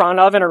running in front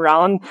of and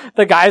around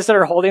the guys that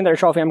are holding their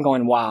trophy. I'm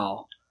going,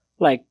 wow.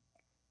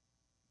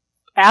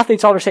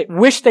 Athletes all over state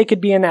wish they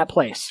could be in that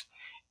place.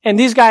 And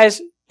these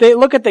guys, they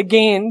look at the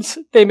gains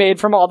they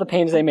made from all the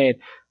pains they made.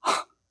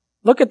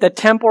 Look at the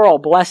temporal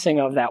blessing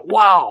of that.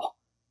 Wow.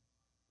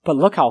 But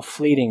look how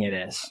fleeting it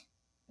is.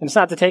 And it's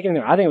not to take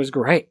anything. I think it was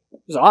great. It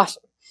was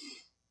awesome.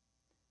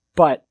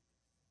 But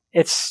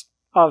it's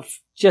of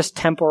just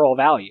temporal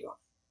value.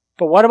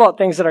 But what about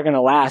things that are going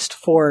to last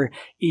for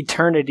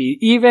eternity?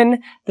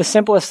 Even the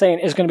simplest thing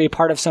is going to be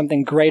part of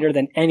something greater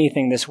than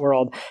anything this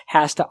world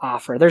has to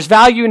offer. There's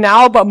value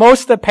now, but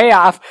most of the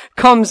payoff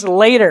comes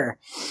later.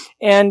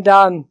 And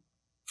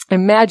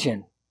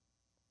imagine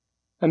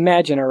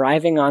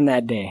arriving on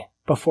that day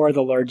before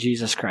the Lord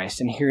Jesus Christ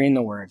and hearing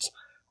the words,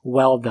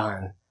 "Well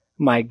done,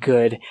 my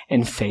good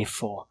and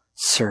faithful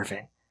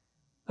servant."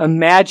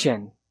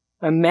 Imagine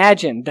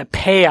the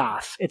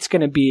payoff it's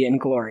going to be in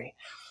glory.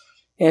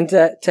 And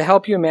to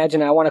help you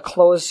imagine, I want to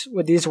close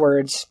with these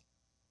words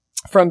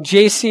from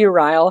J.C.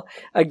 Ryle,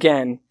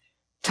 again,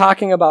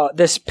 talking about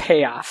this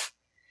payoff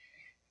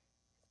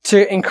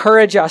to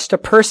encourage us to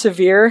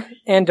persevere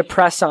and to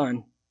press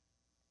on.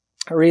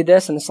 I read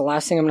this, and it's the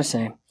last thing I'm going to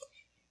say.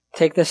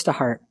 Take this to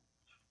heart.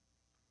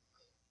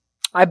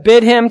 I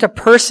bid him to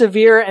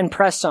persevere and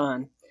press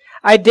on.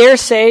 I dare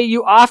say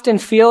you often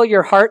feel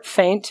your heart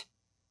faint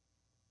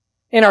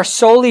and are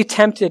solely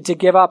tempted to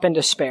give up in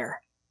despair.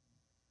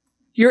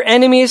 Your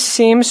enemies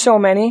seem so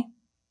many,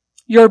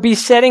 your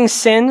besetting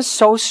sins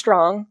so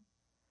strong,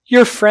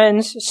 your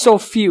friends so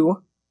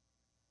few,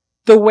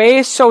 the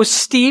way so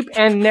steep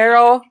and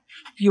narrow,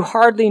 you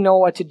hardly know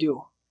what to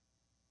do.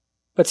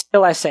 But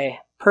still I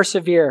say,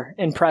 persevere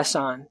and press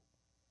on.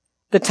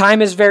 The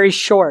time is very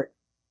short.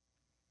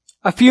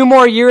 A few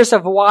more years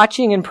of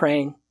watching and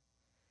praying,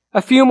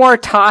 a few more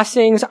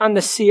tossings on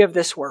the sea of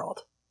this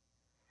world,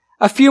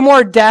 a few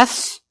more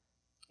deaths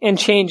and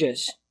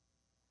changes,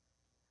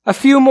 a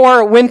few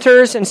more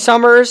winters and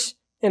summers,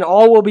 and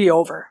all will be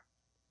over.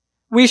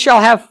 We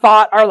shall have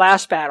fought our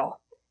last battle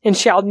and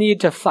shall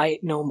need to fight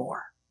no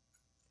more.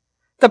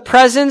 The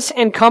presence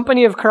and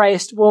company of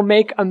Christ will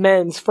make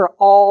amends for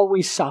all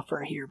we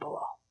suffer here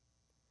below.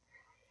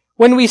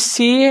 When we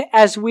see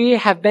as we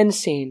have been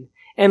seen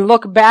and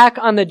look back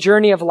on the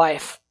journey of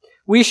life,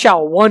 we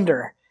shall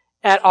wonder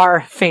at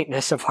our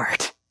faintness of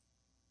heart.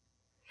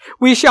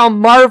 We shall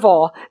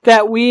marvel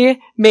that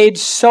we made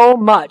so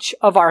much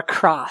of our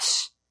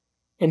cross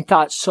and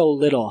thought so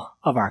little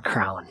of our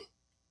crown.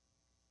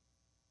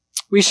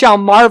 We shall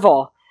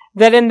marvel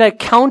that in the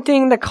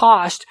counting the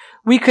cost,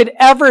 we could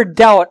ever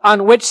doubt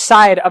on which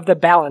side of the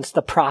balance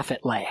the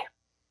profit lay.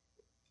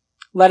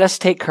 Let us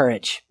take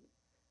courage.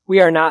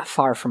 We are not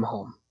far from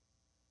home.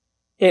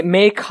 It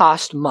may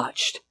cost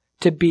much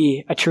to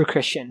be a true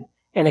Christian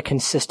and a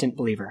consistent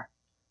believer,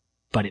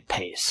 but it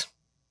pays.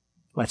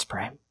 Let's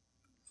pray.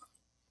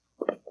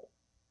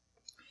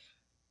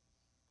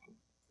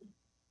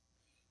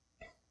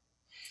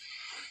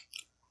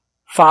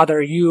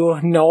 Father, you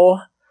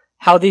know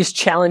how these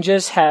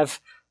challenges have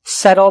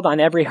settled on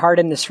every heart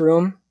in this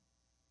room.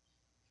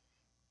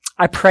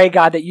 I pray,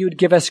 God, that you would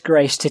give us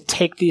grace to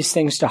take these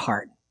things to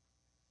heart,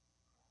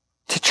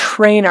 to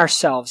train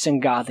ourselves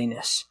in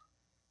godliness,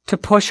 to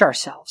push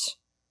ourselves,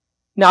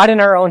 not in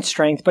our own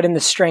strength, but in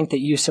the strength that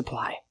you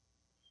supply.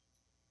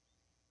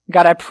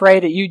 God, I pray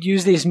that you'd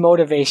use these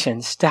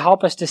motivations to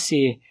help us to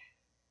see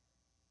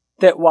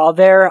that while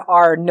there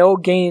are no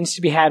gains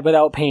to be had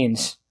without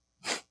pains,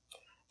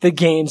 the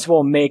gains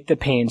will make the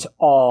pains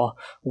all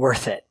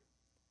worth it.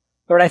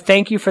 Lord, I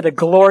thank you for the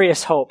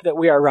glorious hope that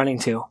we are running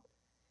to.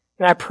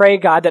 And I pray,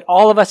 God, that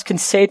all of us can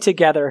say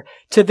together,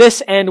 to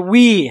this end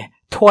we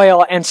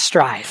toil and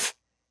strive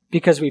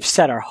because we've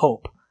set our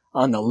hope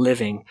on the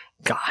living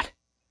God.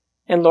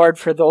 And Lord,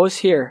 for those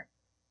here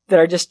that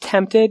are just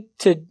tempted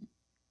to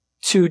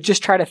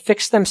just try to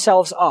fix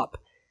themselves up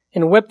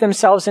and whip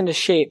themselves into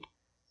shape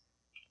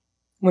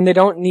when they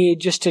don't need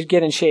just to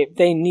get in shape,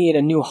 they need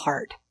a new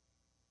heart.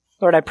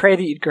 Lord, I pray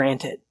that you'd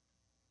grant it.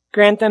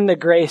 Grant them the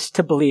grace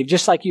to believe,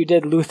 just like you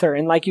did Luther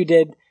and like you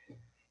did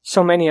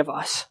so many of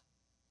us.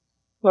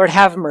 Lord,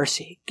 have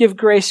mercy. Give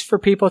grace for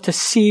people to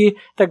see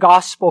the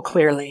gospel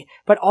clearly,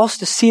 but also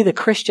to see the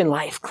Christian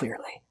life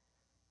clearly.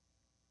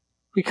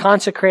 We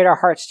consecrate our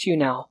hearts to you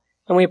now,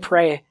 and we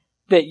pray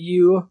that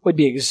you would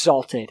be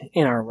exalted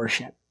in our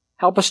worship.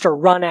 Help us to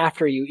run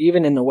after you,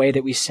 even in the way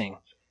that we sing.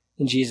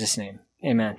 In Jesus' name, amen.